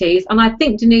communities. And I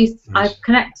think Denise, nice. I've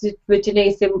connected with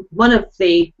Denise in one of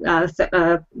the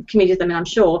communities. I mean, I'm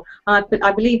sure. But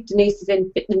I believe Denise is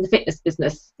in the fitness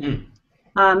business.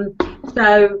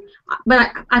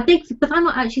 But I think because I'm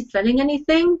not actually selling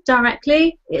anything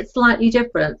directly, it's slightly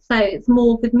different. So it's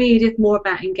more, with me, it is more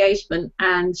about engagement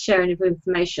and sharing of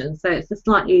information. So it's a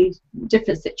slightly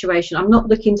different situation. I'm not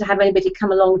looking to have anybody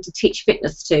come along to teach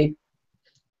fitness to.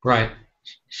 Right.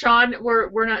 Sean,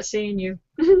 we're not seeing you.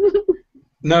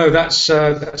 No, that's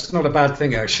not a bad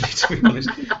thing, actually, to be honest.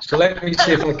 So let me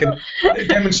see if I can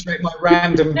demonstrate my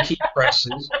random key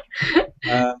presses.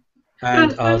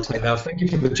 And I'll take that. Thank you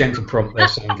for the gentle prompt there,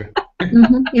 Sandra.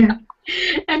 Yeah.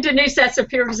 And Denise, that's a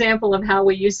pure example of how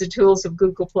we use the tools of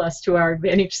Google Plus to our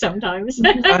advantage sometimes.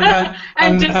 and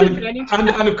disadvantage.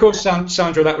 And of course,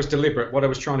 Sandra, that was deliberate. What I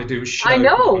was trying to do was show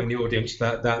people in the audience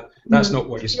that that's not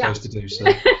what you're supposed to do.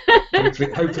 So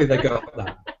hopefully they got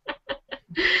that.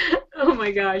 Oh my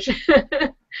gosh.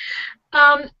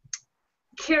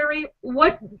 Cheri,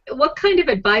 what kind of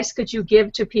advice could you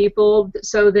give to people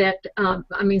so that,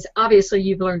 I mean, obviously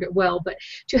you've learned it well, but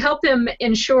to help them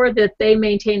ensure that they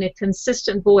maintain a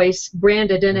consistent voice,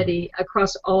 brand identity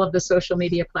across all of the social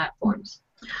media platforms?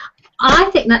 I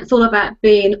think that's all about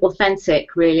being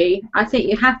authentic, really. I think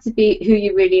you have to be who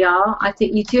you really are. I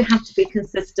think you do have to be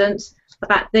consistent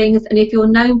about things, and if you're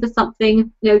known for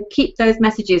something, keep those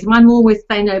messages. I'm always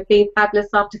saying, being fabulous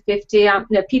after 50.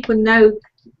 People know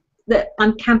that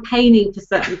I'm campaigning for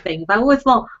certain things. I always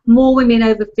want more women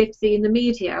over 50 in the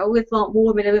media. I always want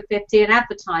more women over 50 in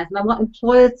advertising. I want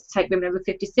employers to take women over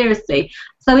 50 seriously.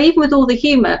 So even with all the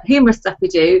humorous stuff we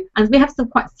do, and we have some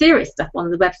quite serious stuff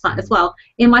on the website as well,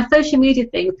 in my social media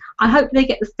things, I hope they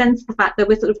get the sense of the fact that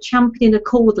we're sort of championing a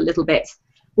cause a little bit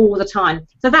all the time.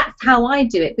 So that's how I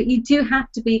do it. But you do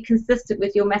have to be consistent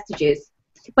with your messages.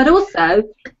 But also,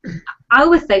 I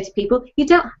always say to people, you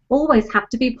don't always have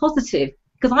to be positive.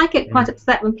 Because I get quite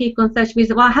upset when people on social media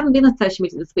say, well, I haven't been on social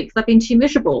media this week because I've been too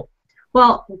miserable.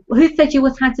 Well, who said you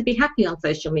always had to be happy on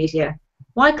social media?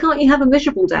 Why can't you have a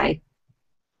miserable day?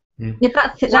 If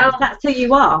that's who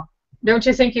you are. Don't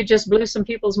you think you just blew some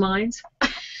people's minds?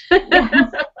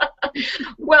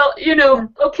 Well,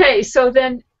 okay, so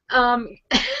then, one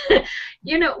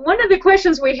of the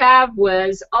questions we have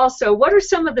was also, what are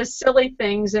some of the silly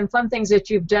things and fun things that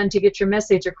you've done to get your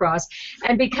message across?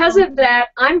 And because of that,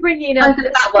 I'm bringing up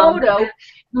this photo,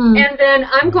 and then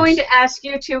I'm going to ask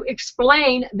you to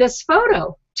explain this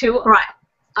photo to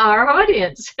our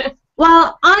audience.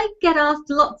 Well, I get asked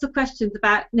lots of questions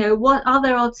about, what are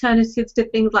there alternatives to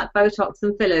things like Botox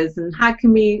and fillers, and how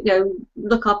can we,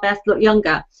 look our best, look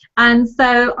younger? And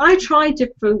so I try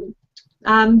different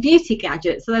beauty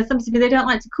gadgets. So there's some people, they don't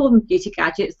like to call them beauty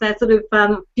gadgets. They're sort of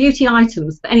beauty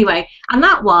items. But anyway, and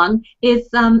that one is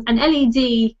an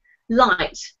LED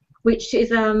light, which is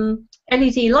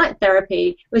LED light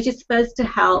therapy, which is supposed to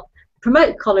help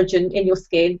promote collagen in your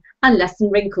skin and lessen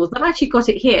wrinkles. I've actually got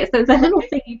it here. So it's a little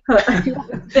thing you put.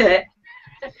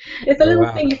 It's a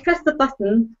little thing, you press the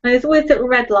button, and there's always little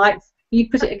red lights. You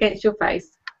put it against your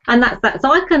face, and that's that.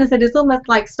 So I kind of said it's almost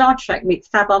like Star Trek meets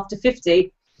Fab After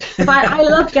 50. But I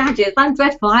love gadgets. I'm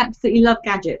dreadful. I absolutely love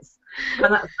gadgets,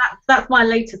 and that's my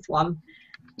latest one.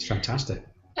 It's fantastic.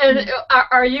 And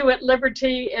are you at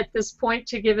liberty at this point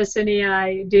to give us any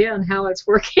idea on how it's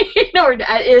working, or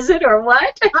is it, or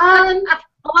what? I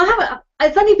haven't.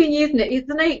 I've only been using it.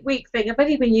 It's an 8-week thing. I've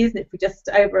only been using it for just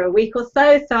over a week or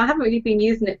so, so I haven't really been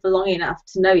using it for long enough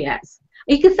to know yet.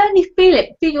 You can certainly feel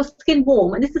your skin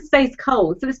warm, and this stays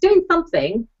cold, so it's doing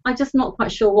something. I'm just not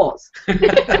quite sure what. but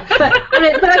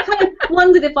I kind of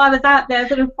wondered if I was out there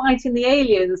sort of fighting the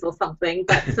aliens or something.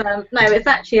 But no, it's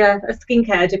actually a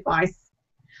skincare device.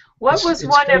 What was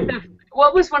it's one cool. of the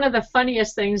What was one of the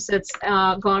funniest things that's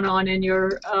gone on in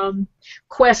your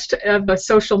quest of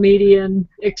social media and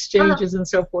exchanges and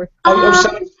so forth?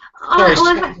 Sorry,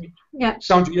 yeah.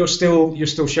 Sandra, you're still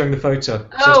showing the photo. So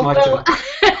Oh, it's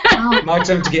well. my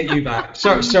turn to get you back.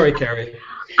 Sorry, Cheri.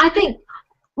 I think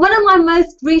one of my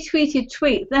most retweeted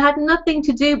tweets that had nothing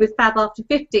to do with Fab After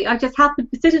 50. I just happened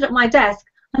to be sitting at my desk,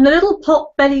 and the little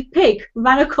pot-bellied pig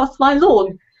ran across my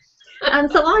lawn,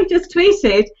 and so I just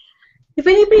tweeted, if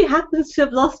anybody happens to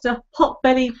have lost a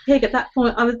pot-bellied pig at that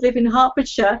point, I was living in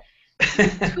Hertfordshire,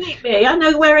 tweet me, I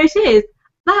know where it is.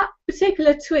 That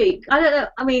particular tweet, I don't know,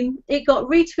 I mean, it got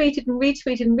retweeted and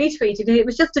retweeted and retweeted, and it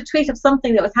was just a tweet of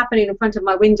something that was happening in front of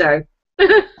my window.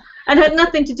 And had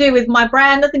nothing to do with my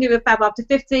brand, nothing to do with Fab After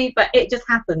 50, but it just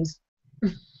happened.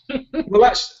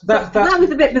 Well, that was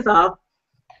a bit bizarre.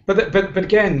 But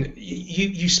again,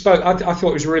 you spoke. I thought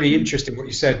it was really interesting what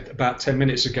you said about 10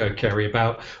 minutes ago, Cheri,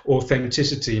 about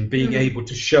authenticity and being able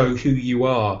to show who you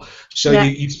are. So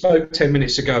you spoke 10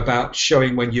 minutes ago about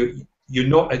showing when you're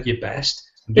not at your best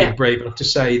and being brave enough to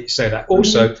say that.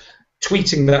 Also,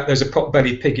 tweeting that there's a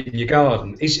pot-bellied pig in your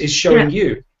garden is showing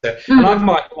you that, and I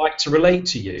might like to relate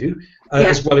to you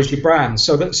as well as your brand.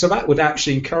 So that would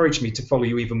actually encourage me to follow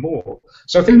you even more.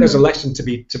 So I think there's a lesson to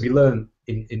be learned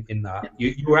in that.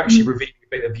 You actually reveal a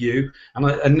bit of you,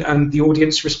 and the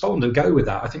audience respond and go with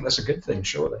that. I think that's a good thing,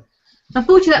 surely.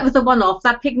 Unfortunately, that was a one-off.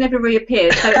 That pig never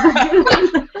reappeared. So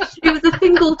it was a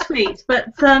single tweet, but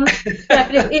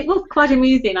it was quite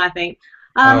amusing, I think.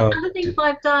 Other things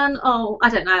I've done, I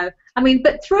don't know. I mean,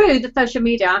 but through the social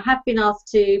media, I have been asked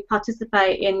to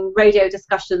participate in radio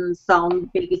discussions on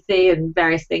BBC and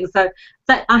various things. So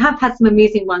I have had some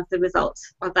amusing ones as a result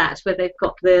of that, where they've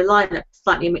got the lineup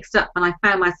slightly mixed up, and I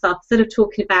found myself sort of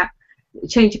talking about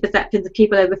changing perceptions of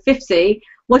people over 50,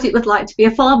 what it was like to be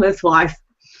a farmer's wife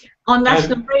on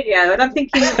national radio, and I'm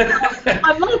thinking,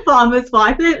 I'm not a farmer's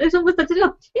wife. It's almost like,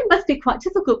 it must be quite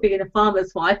difficult being a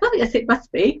farmer's wife. Well, yes, it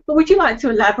must be. But would you like to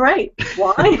elaborate?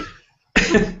 Why?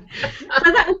 So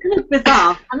that was kind of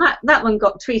bizarre, and that one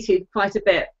got tweeted quite a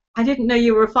bit. I didn't know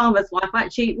you were a farmer's wife.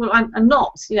 Actually, well, I'm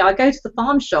not. You know, I go to the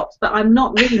farm shops, but I'm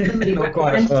not really somebody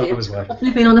representative of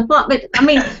living on a farm. But I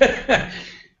mean.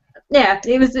 Yeah,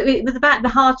 it was about the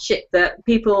hardship that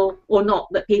people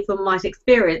might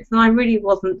experience, and I really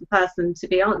wasn't the person to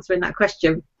be answering that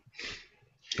question.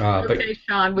 Okay,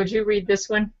 Sean, would you read this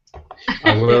one?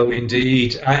 I will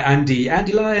indeed. Andy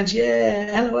Lyons,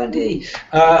 hello Andy.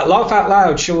 Laugh out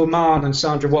loud, Sean Mahon and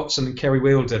Sandra Watson and Cheri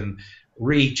Wheeldon.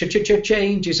 Read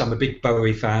changes. I'm a big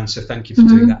Bowie fan, so thank you for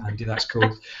doing that, Andy. That's cool.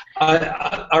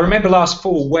 I remember last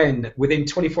fall when, within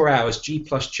 24 hours, G+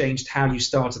 changed how you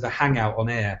started the Hangout on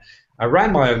air. I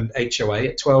ran my own HOA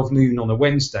at 12 noon on a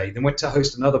Wednesday, then went to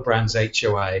host another brand's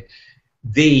HOA.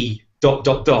 Now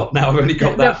I've only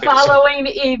got that. The following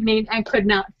evening, and could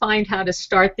not find how to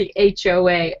start the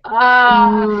HOA.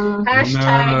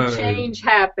 Hashtag change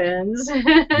happens.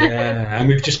 Yeah, and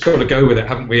we've just got to go with it,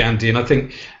 haven't we, Andy? And I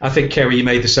think Cheri, you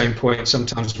made the same point.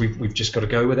 Sometimes we've just got to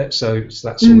go with it. So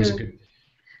that's always a good.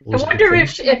 I wonder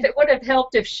if it would have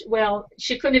helped if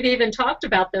she couldn't have even talked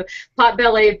about the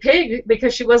pot-bellied pig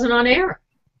because she wasn't on air.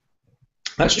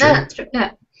 That's true. No, that's true.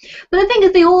 Yeah. But the thing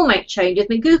is, they all make changes. I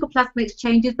mean, Google Plus makes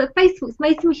changes, but Facebook's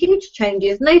made some huge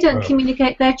changes, and they don't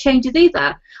communicate their changes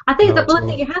either. I think that one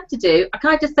thing you have to do, can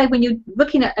I just say, when you're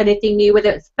looking at anything new, whether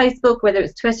it's Facebook, whether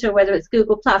it's Twitter, whether it's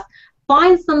Google Plus,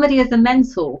 find somebody as a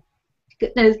mentor.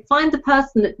 Find the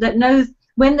person that knows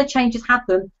when the changes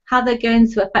happen, how they're going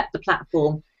to affect the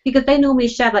platform, because they normally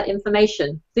share that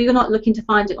information, so you're not looking to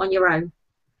find it on your own.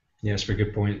 Yes, very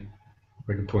good point.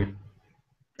 Very good point.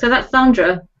 So that's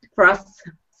Sandra for us.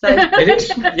 So. It is.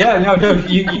 Yeah, no,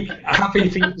 you happy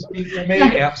for you to speak to me?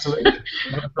 Yeah. Absolutely.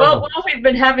 Well, we've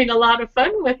been having a lot of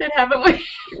fun with it, haven't we?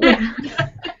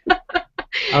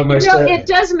 It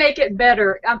does make it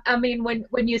better. I mean,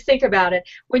 when you think about it,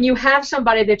 when you have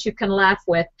somebody that you can laugh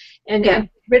with and get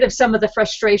rid of some of the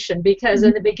frustration, because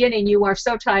in the beginning you are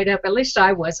so tied up, at least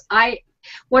I was.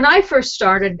 When I first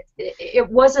started, it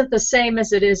wasn't the same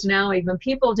as it is now. Even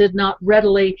people did not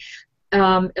readily,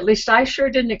 at least I sure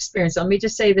didn't experience. Let me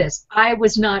just say this. I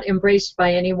was not embraced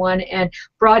by anyone and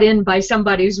brought in by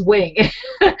somebody's wing.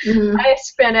 I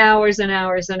spent hours and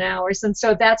hours and hours, and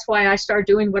so that's why I started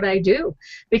doing what I do,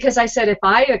 because I said if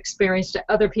I experienced it,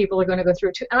 other people are going to go through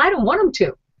it too, and I don't want them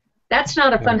to. That's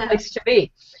not a fun place to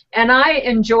be. And I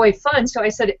enjoy fun, so I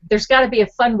said there's got to be a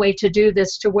fun way to do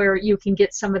this to where you can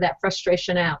get some of that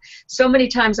frustration out. So many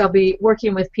times I'll be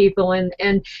working with people, and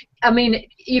I mean,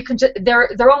 you can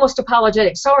they're almost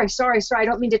apologetic. Sorry, I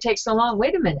don't mean to take so long.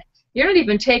 Wait a minute. You're not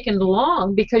even taking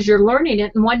long because you're learning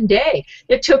it in one day.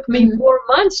 It took me 4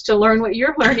 months to learn what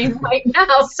you're learning right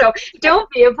now, so don't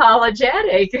be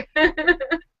apologetic.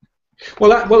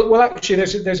 Well, actually,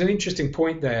 there's an interesting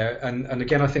point there, and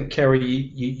again, I think, Cheri,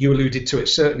 you alluded to it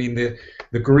certainly in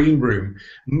the green room.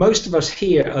 Most of us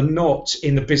here are not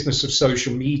in the business of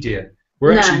social media.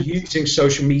 We're actually using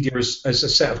social media as a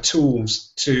set of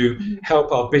tools to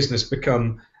help our business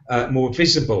become more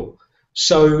visible.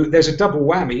 So there's a double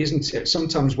whammy, isn't it?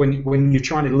 Sometimes when you're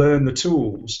trying to learn the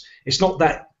tools, it's not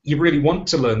that you really want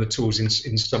to learn the tools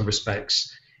in some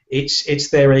respects. It's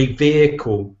they're a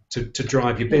vehicle to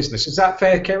drive your business. Is that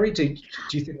fair, Cheri? Do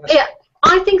you think that's... Yeah,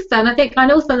 I think so. And I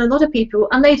also know a lot of people,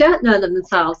 and they don't know them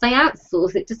themselves. They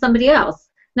outsource it to somebody else.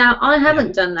 Now, I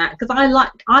haven't done that because I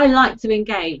like to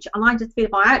engage, and I just feel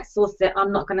if I outsource it,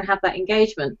 I'm not going to have that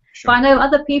engagement. Sure. But I know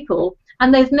other people,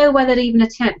 and there's no way they'd even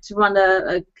attempt to run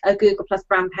a Google Plus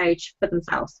brand page for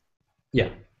themselves. Yeah.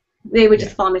 They would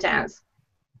just farm it out.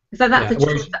 So that's a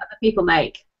choice that other people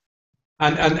make.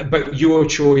 But your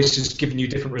choice has given you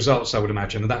different results, I would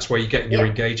imagine, and that's where you're getting your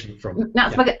engagement from. And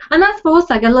that's where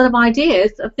also I get a lot of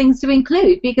ideas of things to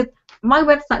include, because my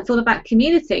website's all about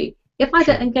community. If I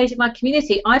don't engage with my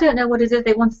community, I don't know what it is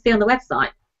they want to see on the website.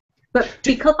 But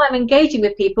because I'm engaging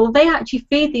with people, they actually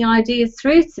feed the ideas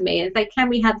through to me and say, can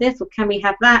we have this or can we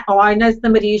have that? Or I know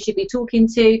somebody you should be talking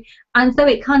to. And so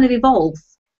it kind of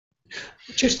evolves.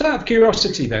 Just out of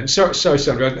curiosity then, sorry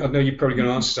Sandra, I know you're probably going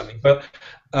to answer something, but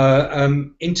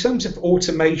in terms of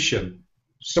automation,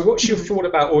 so what's your thought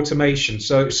about automation?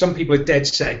 So some people are dead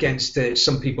set against it,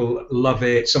 some people love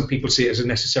it, some people see it as a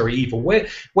necessary evil. Where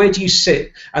do you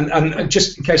sit? And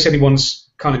just in case anyone's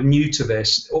kind of new to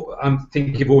this, I'm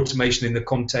thinking of automation in the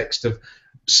context of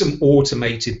some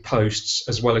automated posts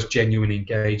as well as genuine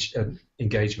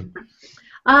engagement.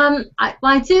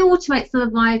 I do automate some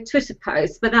of my Twitter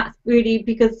posts, but that's really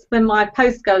because when my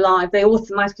posts go live, they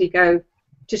automatically go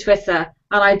to Twitter,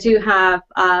 and I do have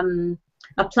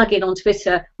a plugin on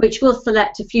Twitter which will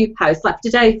select a few posts. Like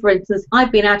today, for instance,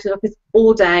 I've been out of the office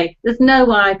all day. There's no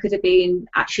way I could have been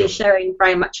actually sharing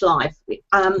very much live.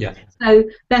 So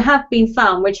there have been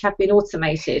some which have been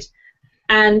automated.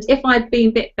 And if I'd been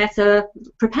a bit better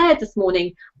prepared this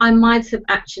morning, I might have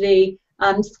actually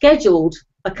scheduled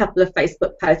a couple of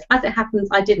Facebook posts. As it happens,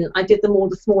 I didn't. I did them all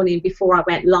this morning before I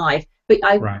went live. But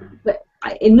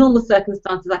in normal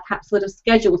circumstances, I perhaps would have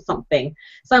scheduled something.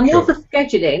 So I'm all for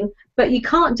scheduling, but you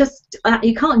can't just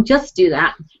do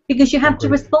that, because you have to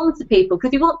respond to people. Because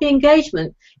if you want the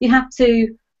engagement, you have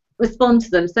to respond to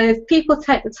them. So if people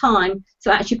take the time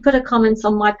to actually put a comment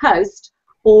on my post,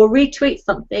 or retweet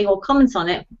something, or comment on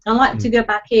it, I like to go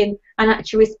back in and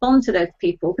actually respond to those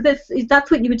people, because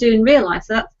that's what you would do in real life.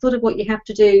 So that's sort of what you have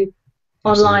to do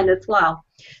online as well.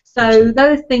 So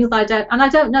those things I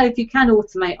don't know if you can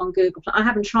automate on Google. I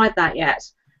haven't tried that yet.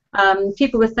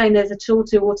 People were saying there's a tool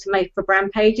to automate for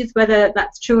brand pages. Whether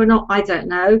that's true or not, I don't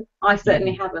know. I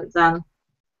certainly haven't done.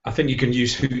 I think you can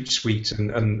use Hootsuite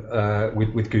and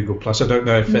with Google Plus. I don't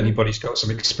know if anybody's got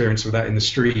some experience with that in the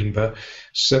stream, but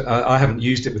I haven't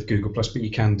used it with Google Plus, but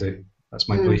you can do. That's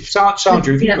my belief.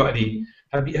 Sandra, have you got any?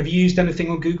 Have you used anything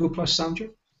on Google Plus, Sandra?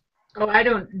 Oh, I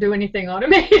don't do anything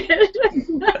automated.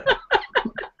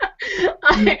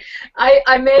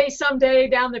 I may someday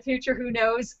down the future, who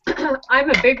knows. I'm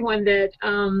a big one that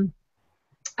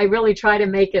I really try to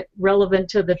make it relevant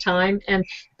to the time, and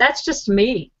that's just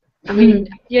me. I mean,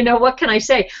 you know, what can I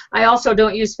say? I also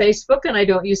don't use Facebook and I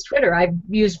don't use Twitter. I've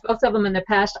used both of them in the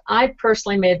past. I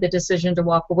personally made the decision to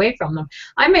walk away from them.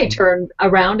 I may turn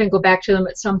around and go back to them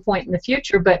at some point in the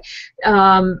future, but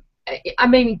I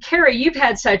mean, Cheri, you've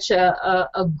had such a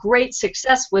great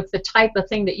success with the type of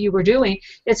thing that you were doing.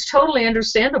 It's totally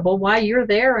understandable why you're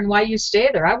there and why you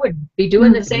stay there. I would be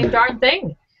doing the same darn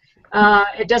thing.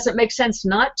 It doesn't make sense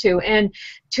not to. And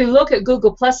to look at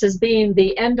Google Plus as being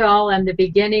the end-all and the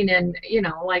beginning, and, you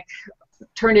know, like,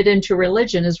 turn it into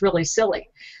religion is really silly.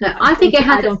 No, I think it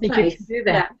has I don't think you can do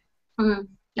that.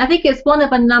 I think it's one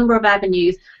of a number of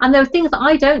avenues, and there are things that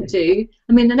I don't do.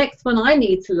 I mean, the next one I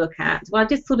need to look at, well, I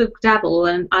did sort of dabble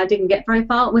and I didn't get very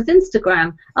far, was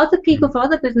Instagram. Other people for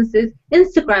other businesses,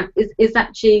 Instagram is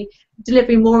actually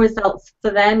delivering more results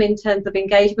for them in terms of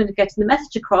engagement and getting the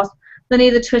message across than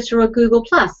either Twitter or Google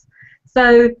Plus.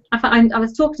 So I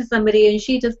was talking to somebody, and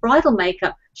she does bridal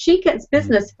makeup. She gets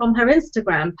business from her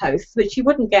Instagram posts, which she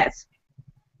wouldn't get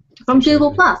from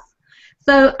Google Plus.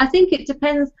 So I think it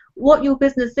depends what your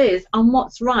business is and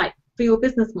what's right for your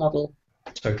business model.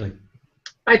 Totally.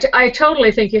 I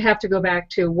totally think you have to go back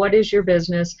to what is your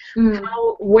business,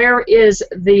 where is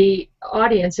the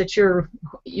audience at your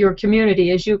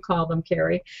community, as you call them,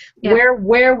 Cheri,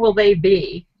 where will they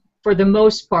be for the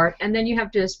most part, and then you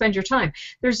have to spend your time.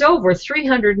 There's over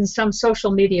 300 and some social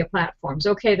media platforms.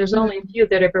 Okay, there's only a few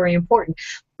that are very important,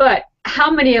 but how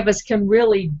many of us can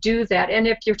really do that? And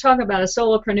if you're talking about a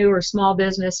solopreneur or small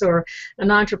business or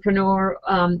an entrepreneur,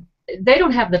 they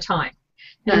don't have the time.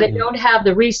 And they don't have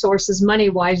the resources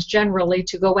money-wise generally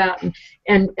to go out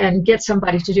and get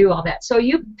somebody to do all that. So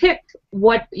you pick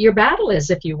what your battle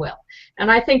is, if you will. And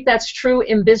I think that's true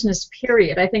in business,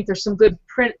 period. I think there's some good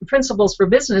principles for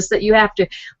business that you have to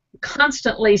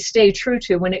constantly stay true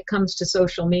to when it comes to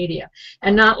social media,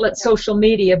 and not let social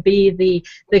media be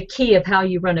the key of how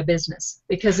you run a business,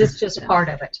 because it's just part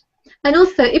of it. And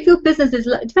also, if your business is,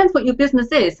 it depends what your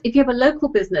business is. If you have a local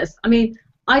business, I mean,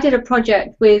 I did a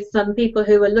project with some people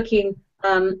who were looking,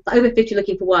 over 50,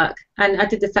 looking for work, and I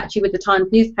did this actually with the Times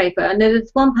newspaper, and there was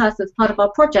one person as part of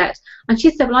our project, and she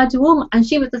said, well, I do all, and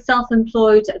she was a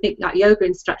self-employed, I think, like yoga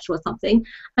instructor or something,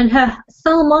 and her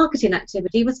sole marketing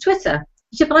activity was Twitter.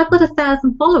 She said, but I've got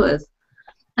 1,000 followers.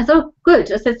 I said, oh,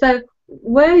 good. I said, so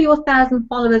where are your 1,000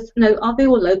 followers, you know, are they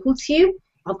all local to you?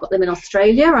 I've got them in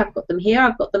Australia, I've got them here,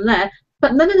 I've got them there,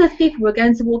 but none of those people were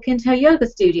going to walk into a yoga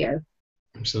studio.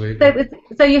 Absolutely.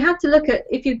 So you have to look at,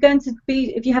 if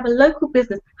you have a local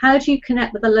business, how do you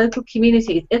connect with the local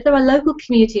communities? Is there a local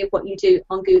community of what you do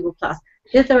on Google+?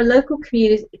 Is there a local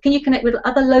community? Can you connect with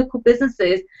other local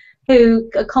businesses who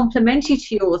are complementary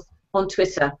to yours on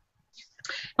Twitter?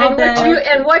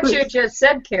 And what you just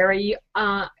said, Cheri,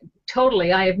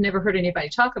 totally, I have never heard anybody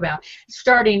talk about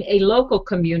starting a local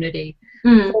community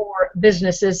for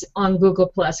businesses on Google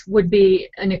Plus would be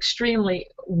an extremely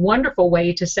wonderful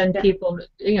way to send people,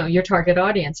 you know, your target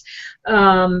audience,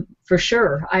 for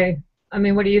sure. I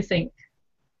mean, what do you think,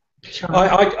 Sean?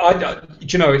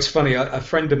 You know, it's funny. A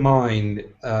friend of mine,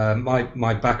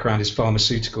 my background is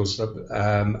pharmaceuticals,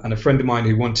 and a friend of mine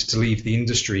who wanted to leave the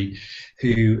industry,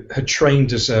 who had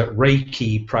trained as a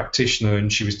Reiki practitioner,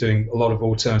 and she was doing a lot of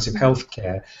alternative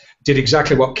healthcare, did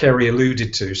exactly what Cheri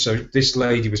alluded to. So this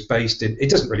lady was based in,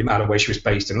 it doesn't really matter where she was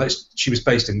based in, she was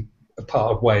based in a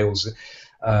part of Wales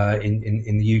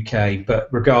in the UK, but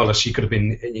regardless, she could have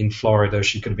been in Florida,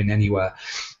 she could have been anywhere.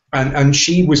 And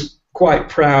she was quite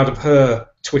proud of her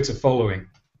Twitter following.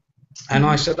 And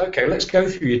I said, okay, let's go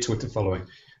through your Twitter following.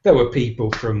 There were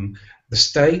people from the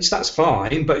States, that's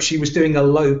fine, but she was doing a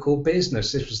local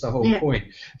business. This was the whole point.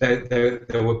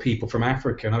 There were people from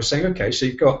Africa, and I was saying, okay, so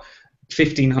you've got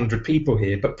 1,500 people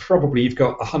here, but probably you've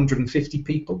got 150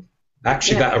 people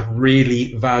actually that are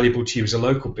really valuable to you as a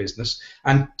local business,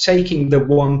 and taking the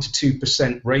 1 to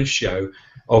 2% ratio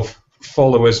of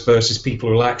followers versus people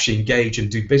who will actually engage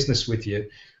and do business with you,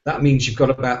 that means you've got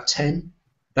about 10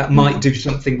 that might do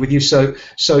something with you. So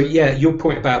yeah, your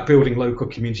point about building local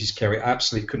communities, Cheri, I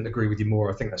absolutely couldn't agree with you more.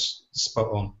 I think that's spot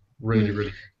on. Really,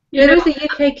 really. There is a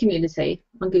UK community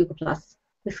on Google+.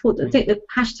 It's called, I think the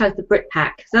hashtag the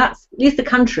BritPack. So that's at least the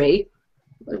country.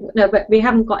 No, but we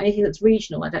haven't got anything that's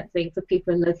regional, I don't think, for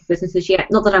people in local businesses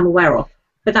yet. Not that I'm aware of,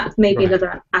 but that's maybe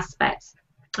another aspect.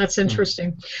 That's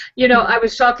interesting. You know, I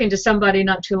was talking to somebody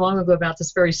not too long ago about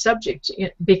this very subject,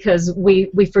 because we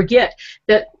forget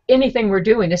that anything we're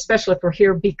doing, especially if we're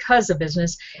here because of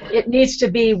business, it needs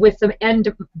to be with the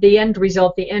end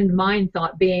result, the end mind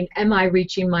thought being, am I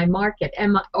reaching my market?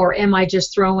 Or am I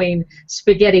just throwing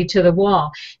spaghetti to the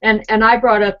wall? And I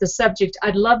brought up the subject,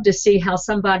 I'd love to see how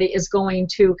somebody is going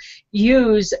to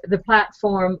use the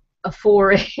platform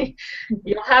for a,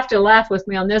 you'll have to laugh with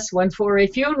me on this one, for a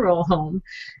funeral home,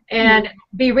 and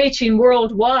be reaching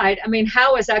worldwide. I mean,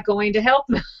 how is that going to help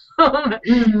them?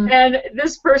 And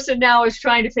this person now is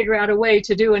trying to figure out a way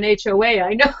to do an HOA,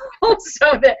 I know,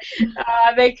 so that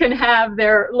they can have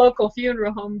their local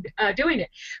funeral home doing it.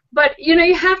 But, you know,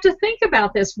 you have to think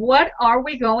about this. What are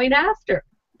we going after?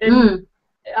 And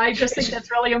I just think that's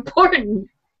really important.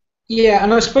 Yeah,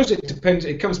 and I suppose it depends.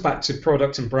 It comes back to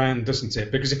product and brand, doesn't it?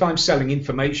 Because if I'm selling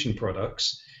information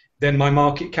products, then my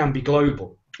market can be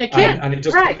global. It can, and it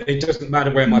doesn't. It doesn't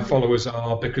matter where my followers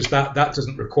are, because that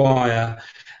doesn't require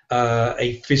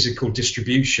a physical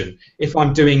distribution. If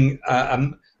I'm doing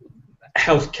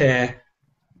healthcare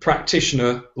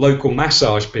practitioner local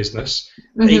massage business,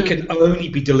 it can only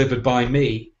be delivered by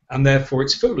me. And therefore,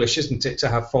 it's foolish, isn't it, to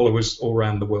have followers all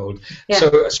around the world? Yeah.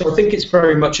 So I think it's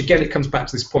very much, again, it comes back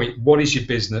to this point, what is your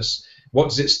business? What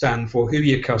does it stand for? Who are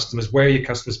your customers? Where are your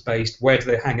customers based? Where do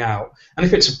they hang out? And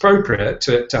if it's appropriate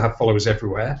to have followers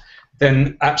everywhere,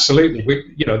 then absolutely,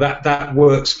 that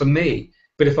works for me.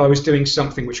 But if I was doing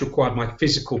something which required my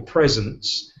physical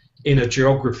presence in a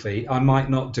geography, I might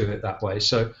not do it that way.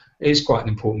 So it is quite an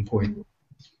important point.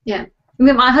 Yeah. I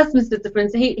mean, my husband's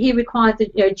different. He requires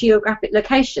a geographic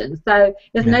location, so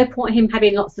there's no point him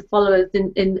having lots of followers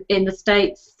in the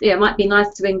States. It might be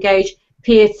nice to engage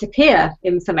peer-to-peer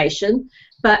information,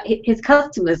 but his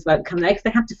customers won't come there because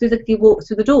they have to physically walk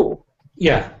through the door.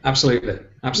 Yeah, absolutely,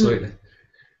 absolutely.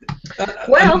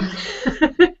 Well,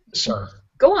 sorry.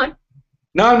 Go on.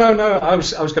 No. I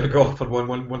was going to go off on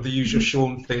one of the usual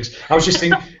Sean things. I was just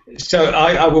thinking. So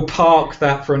I will park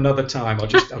that for another time. I'll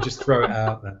just throw it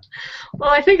out there. Well,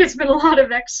 I think it's been a lot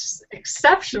of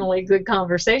exceptionally good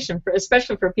conversation,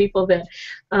 especially for people that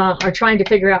are trying to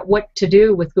figure out what to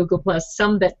do with Google+.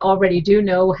 Some that already do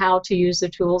know how to use the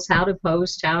tools, how to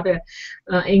post, how to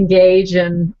engage,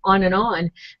 and on and on.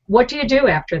 What do you do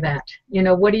after that?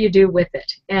 What do you do with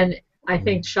it? And I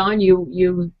think, Sean,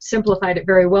 you simplified it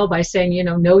very well by saying,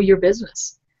 know your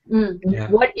business. Yeah.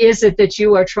 What is it that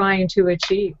you are trying to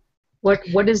achieve?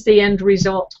 What is the end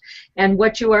result? And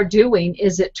what you are doing,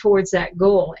 is it towards that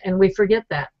goal? And we forget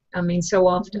that. I mean, so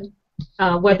often,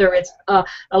 whether it's a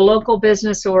local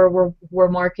business or we're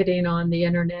marketing on the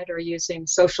internet or using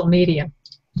social media.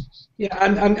 Yeah,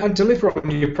 and deliver on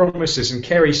your promises. And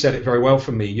Cheri said it very well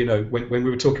for me. When we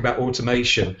were talking about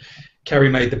automation,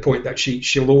 Cheri made the point that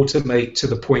she'll automate to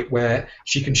the point where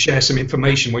she can share some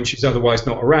information when she's otherwise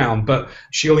not around, but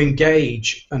she'll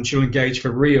engage, and she'll engage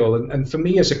for real. And for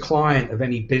me as a client of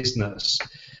any business,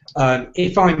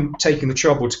 if I'm taking the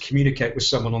trouble to communicate with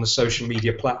someone on a social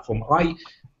media platform,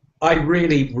 I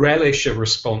really relish a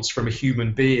response from a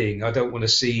human being. I don't want to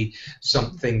see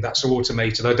something that's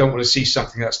automated. I don't want to see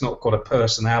something that's not got a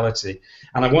personality.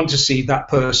 And I want to see that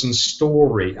person's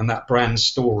story and that brand's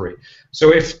story.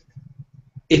 So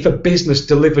if a business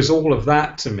delivers all of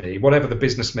that to me, whatever the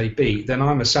business may be, then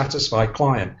I'm a satisfied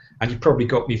client, and you've probably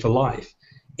got me for life.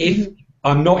 If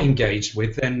I'm not engaged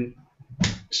with, then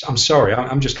I'm sorry,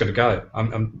 I'm just going to go.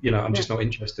 I'm just not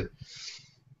interested.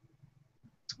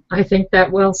 I think that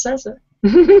well says it.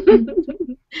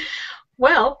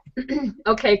 Well,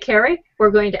 okay, Cheri,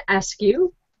 we're going to ask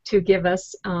you to give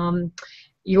us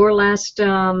your last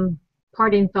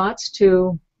parting thoughts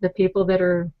to the people that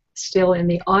are still in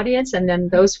the audience, and then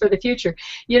those for the future.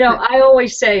 I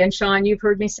always say, and Sean, you've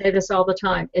heard me say this all the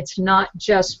time, it's not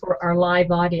just for our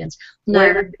live audience.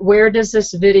 No. Where does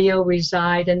this video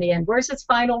reside in the end? Where's its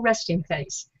final resting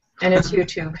place? And it's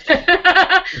YouTube.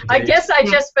 I guess I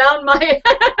just found my...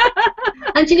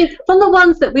 And from the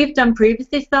ones that we've done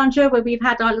previously, Sandra, where we've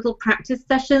had our little practice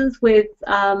sessions with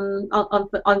on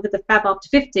the Fab After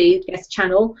 50 guest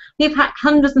channel, we've had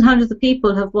hundreds and hundreds of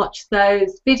people have watched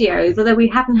those videos, although we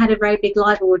haven't had a very big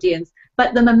live audience.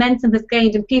 But the momentum has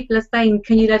gained, and people are saying,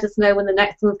 can you let us know when the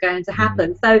next one's going to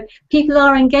happen? So people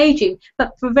are engaging,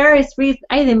 but for various reasons,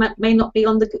 they may not be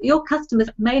on your customers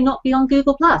may not be on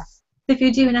Google+. If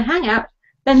you're doing a Hangout,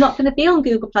 they're not going to be on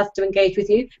Google+ to engage with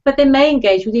you, but they may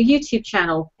engage with your YouTube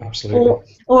channel.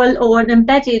 Absolutely. Or an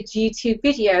embedded YouTube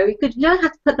video. You don't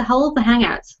have to put the whole of the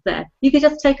Hangouts there. You could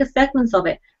just take a segment of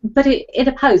it and put it in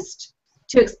a post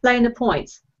to explain the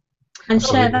point and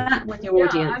share that with your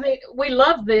audience. I mean, we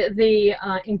love the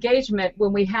engagement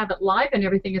when we have it live and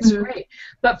everything. It's great.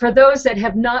 But for those that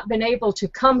have not been able to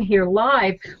come here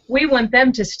live, we want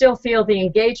them to still feel the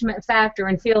engagement factor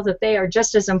and feel that they are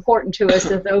just as important to us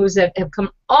as those that have come.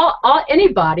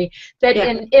 Anybody that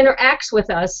interacts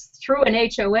with us through an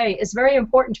HOA is very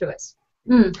important to us.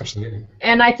 Absolutely.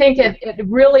 And I think it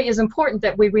really is important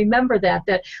that we remember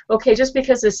that, okay, just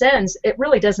because this ends, it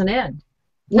really doesn't end.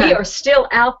 We are still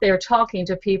out there talking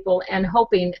to people and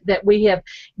hoping that we have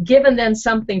given them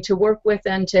something to work with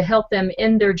and to help them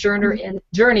in their journey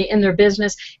in their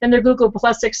business, in their Google+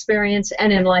 experience,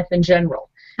 and in life in general.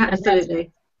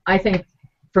 Absolutely. I think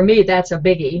for me that's a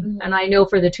biggie, and I know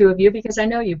for the two of you because I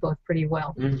know you both pretty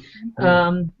well,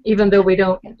 even though we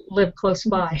don't live close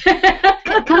by.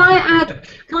 Can I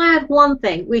add one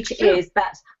thing, which is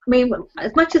that, I mean,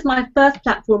 as much as my first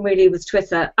platform really was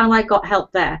Twitter, and I got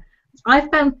help there, I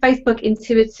found Facebook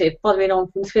intuitive following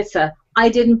on from Twitter. I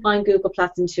didn't find Google+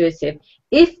 intuitive.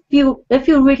 If you're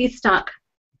really stuck,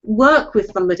 work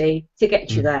with somebody to get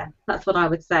you there. That's what I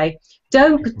would say.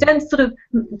 Don't sort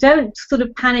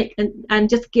of panic and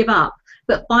just give up,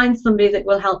 but find somebody that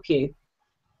will help you.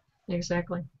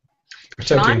 Exactly. I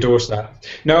totally endorse that.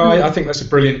 No, I think that's a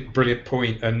brilliant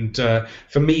point. And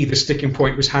for me, the sticking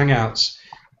point was Hangouts.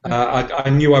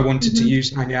 I knew I wanted to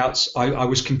use Hangouts. I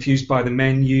was confused by the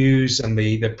menus and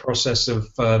the process of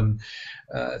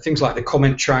things like the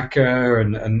comment tracker,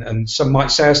 and some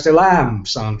might say I still am,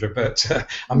 Sandra, but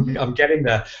I'm getting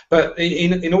there. But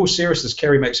in all seriousness,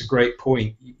 Cheri makes a great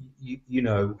point. You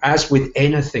know, as with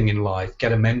anything in life,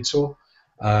 get a mentor,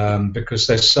 because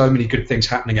there's so many good things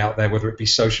happening out there, whether it be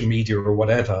social media or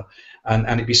whatever, and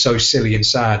it'd be so silly and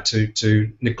sad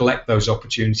to neglect those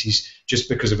opportunities just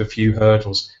because of a few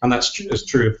hurdles. And that's as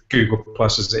true of Google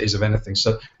Plus as it is of anything.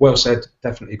 So well said.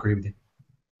 Definitely agree with you.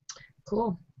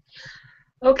 Cool.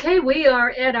 Okay, we are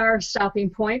at our stopping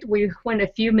point. We went a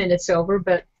few minutes over,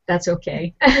 but that's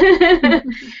okay.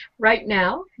 Right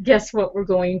now, guess what we're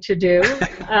going to do,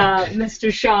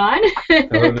 Mr. Sean?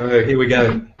 Oh no, here we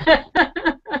go.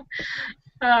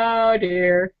 Oh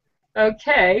dear.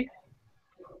 Okay.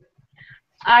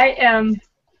 I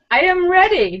am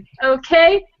ready.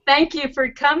 Okay. Thank you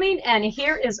for coming, and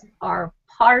here is our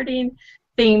parting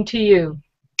theme to you.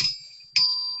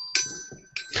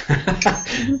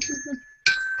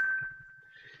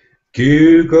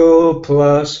 Google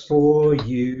Plus for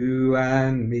you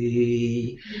and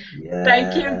me. Yeah.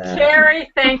 Thank you, Cheri.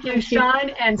 Thank you, Sean,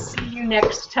 and see you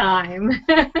next time.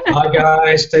 Bye,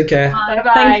 guys. Take care.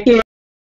 Bye-bye. Thank you.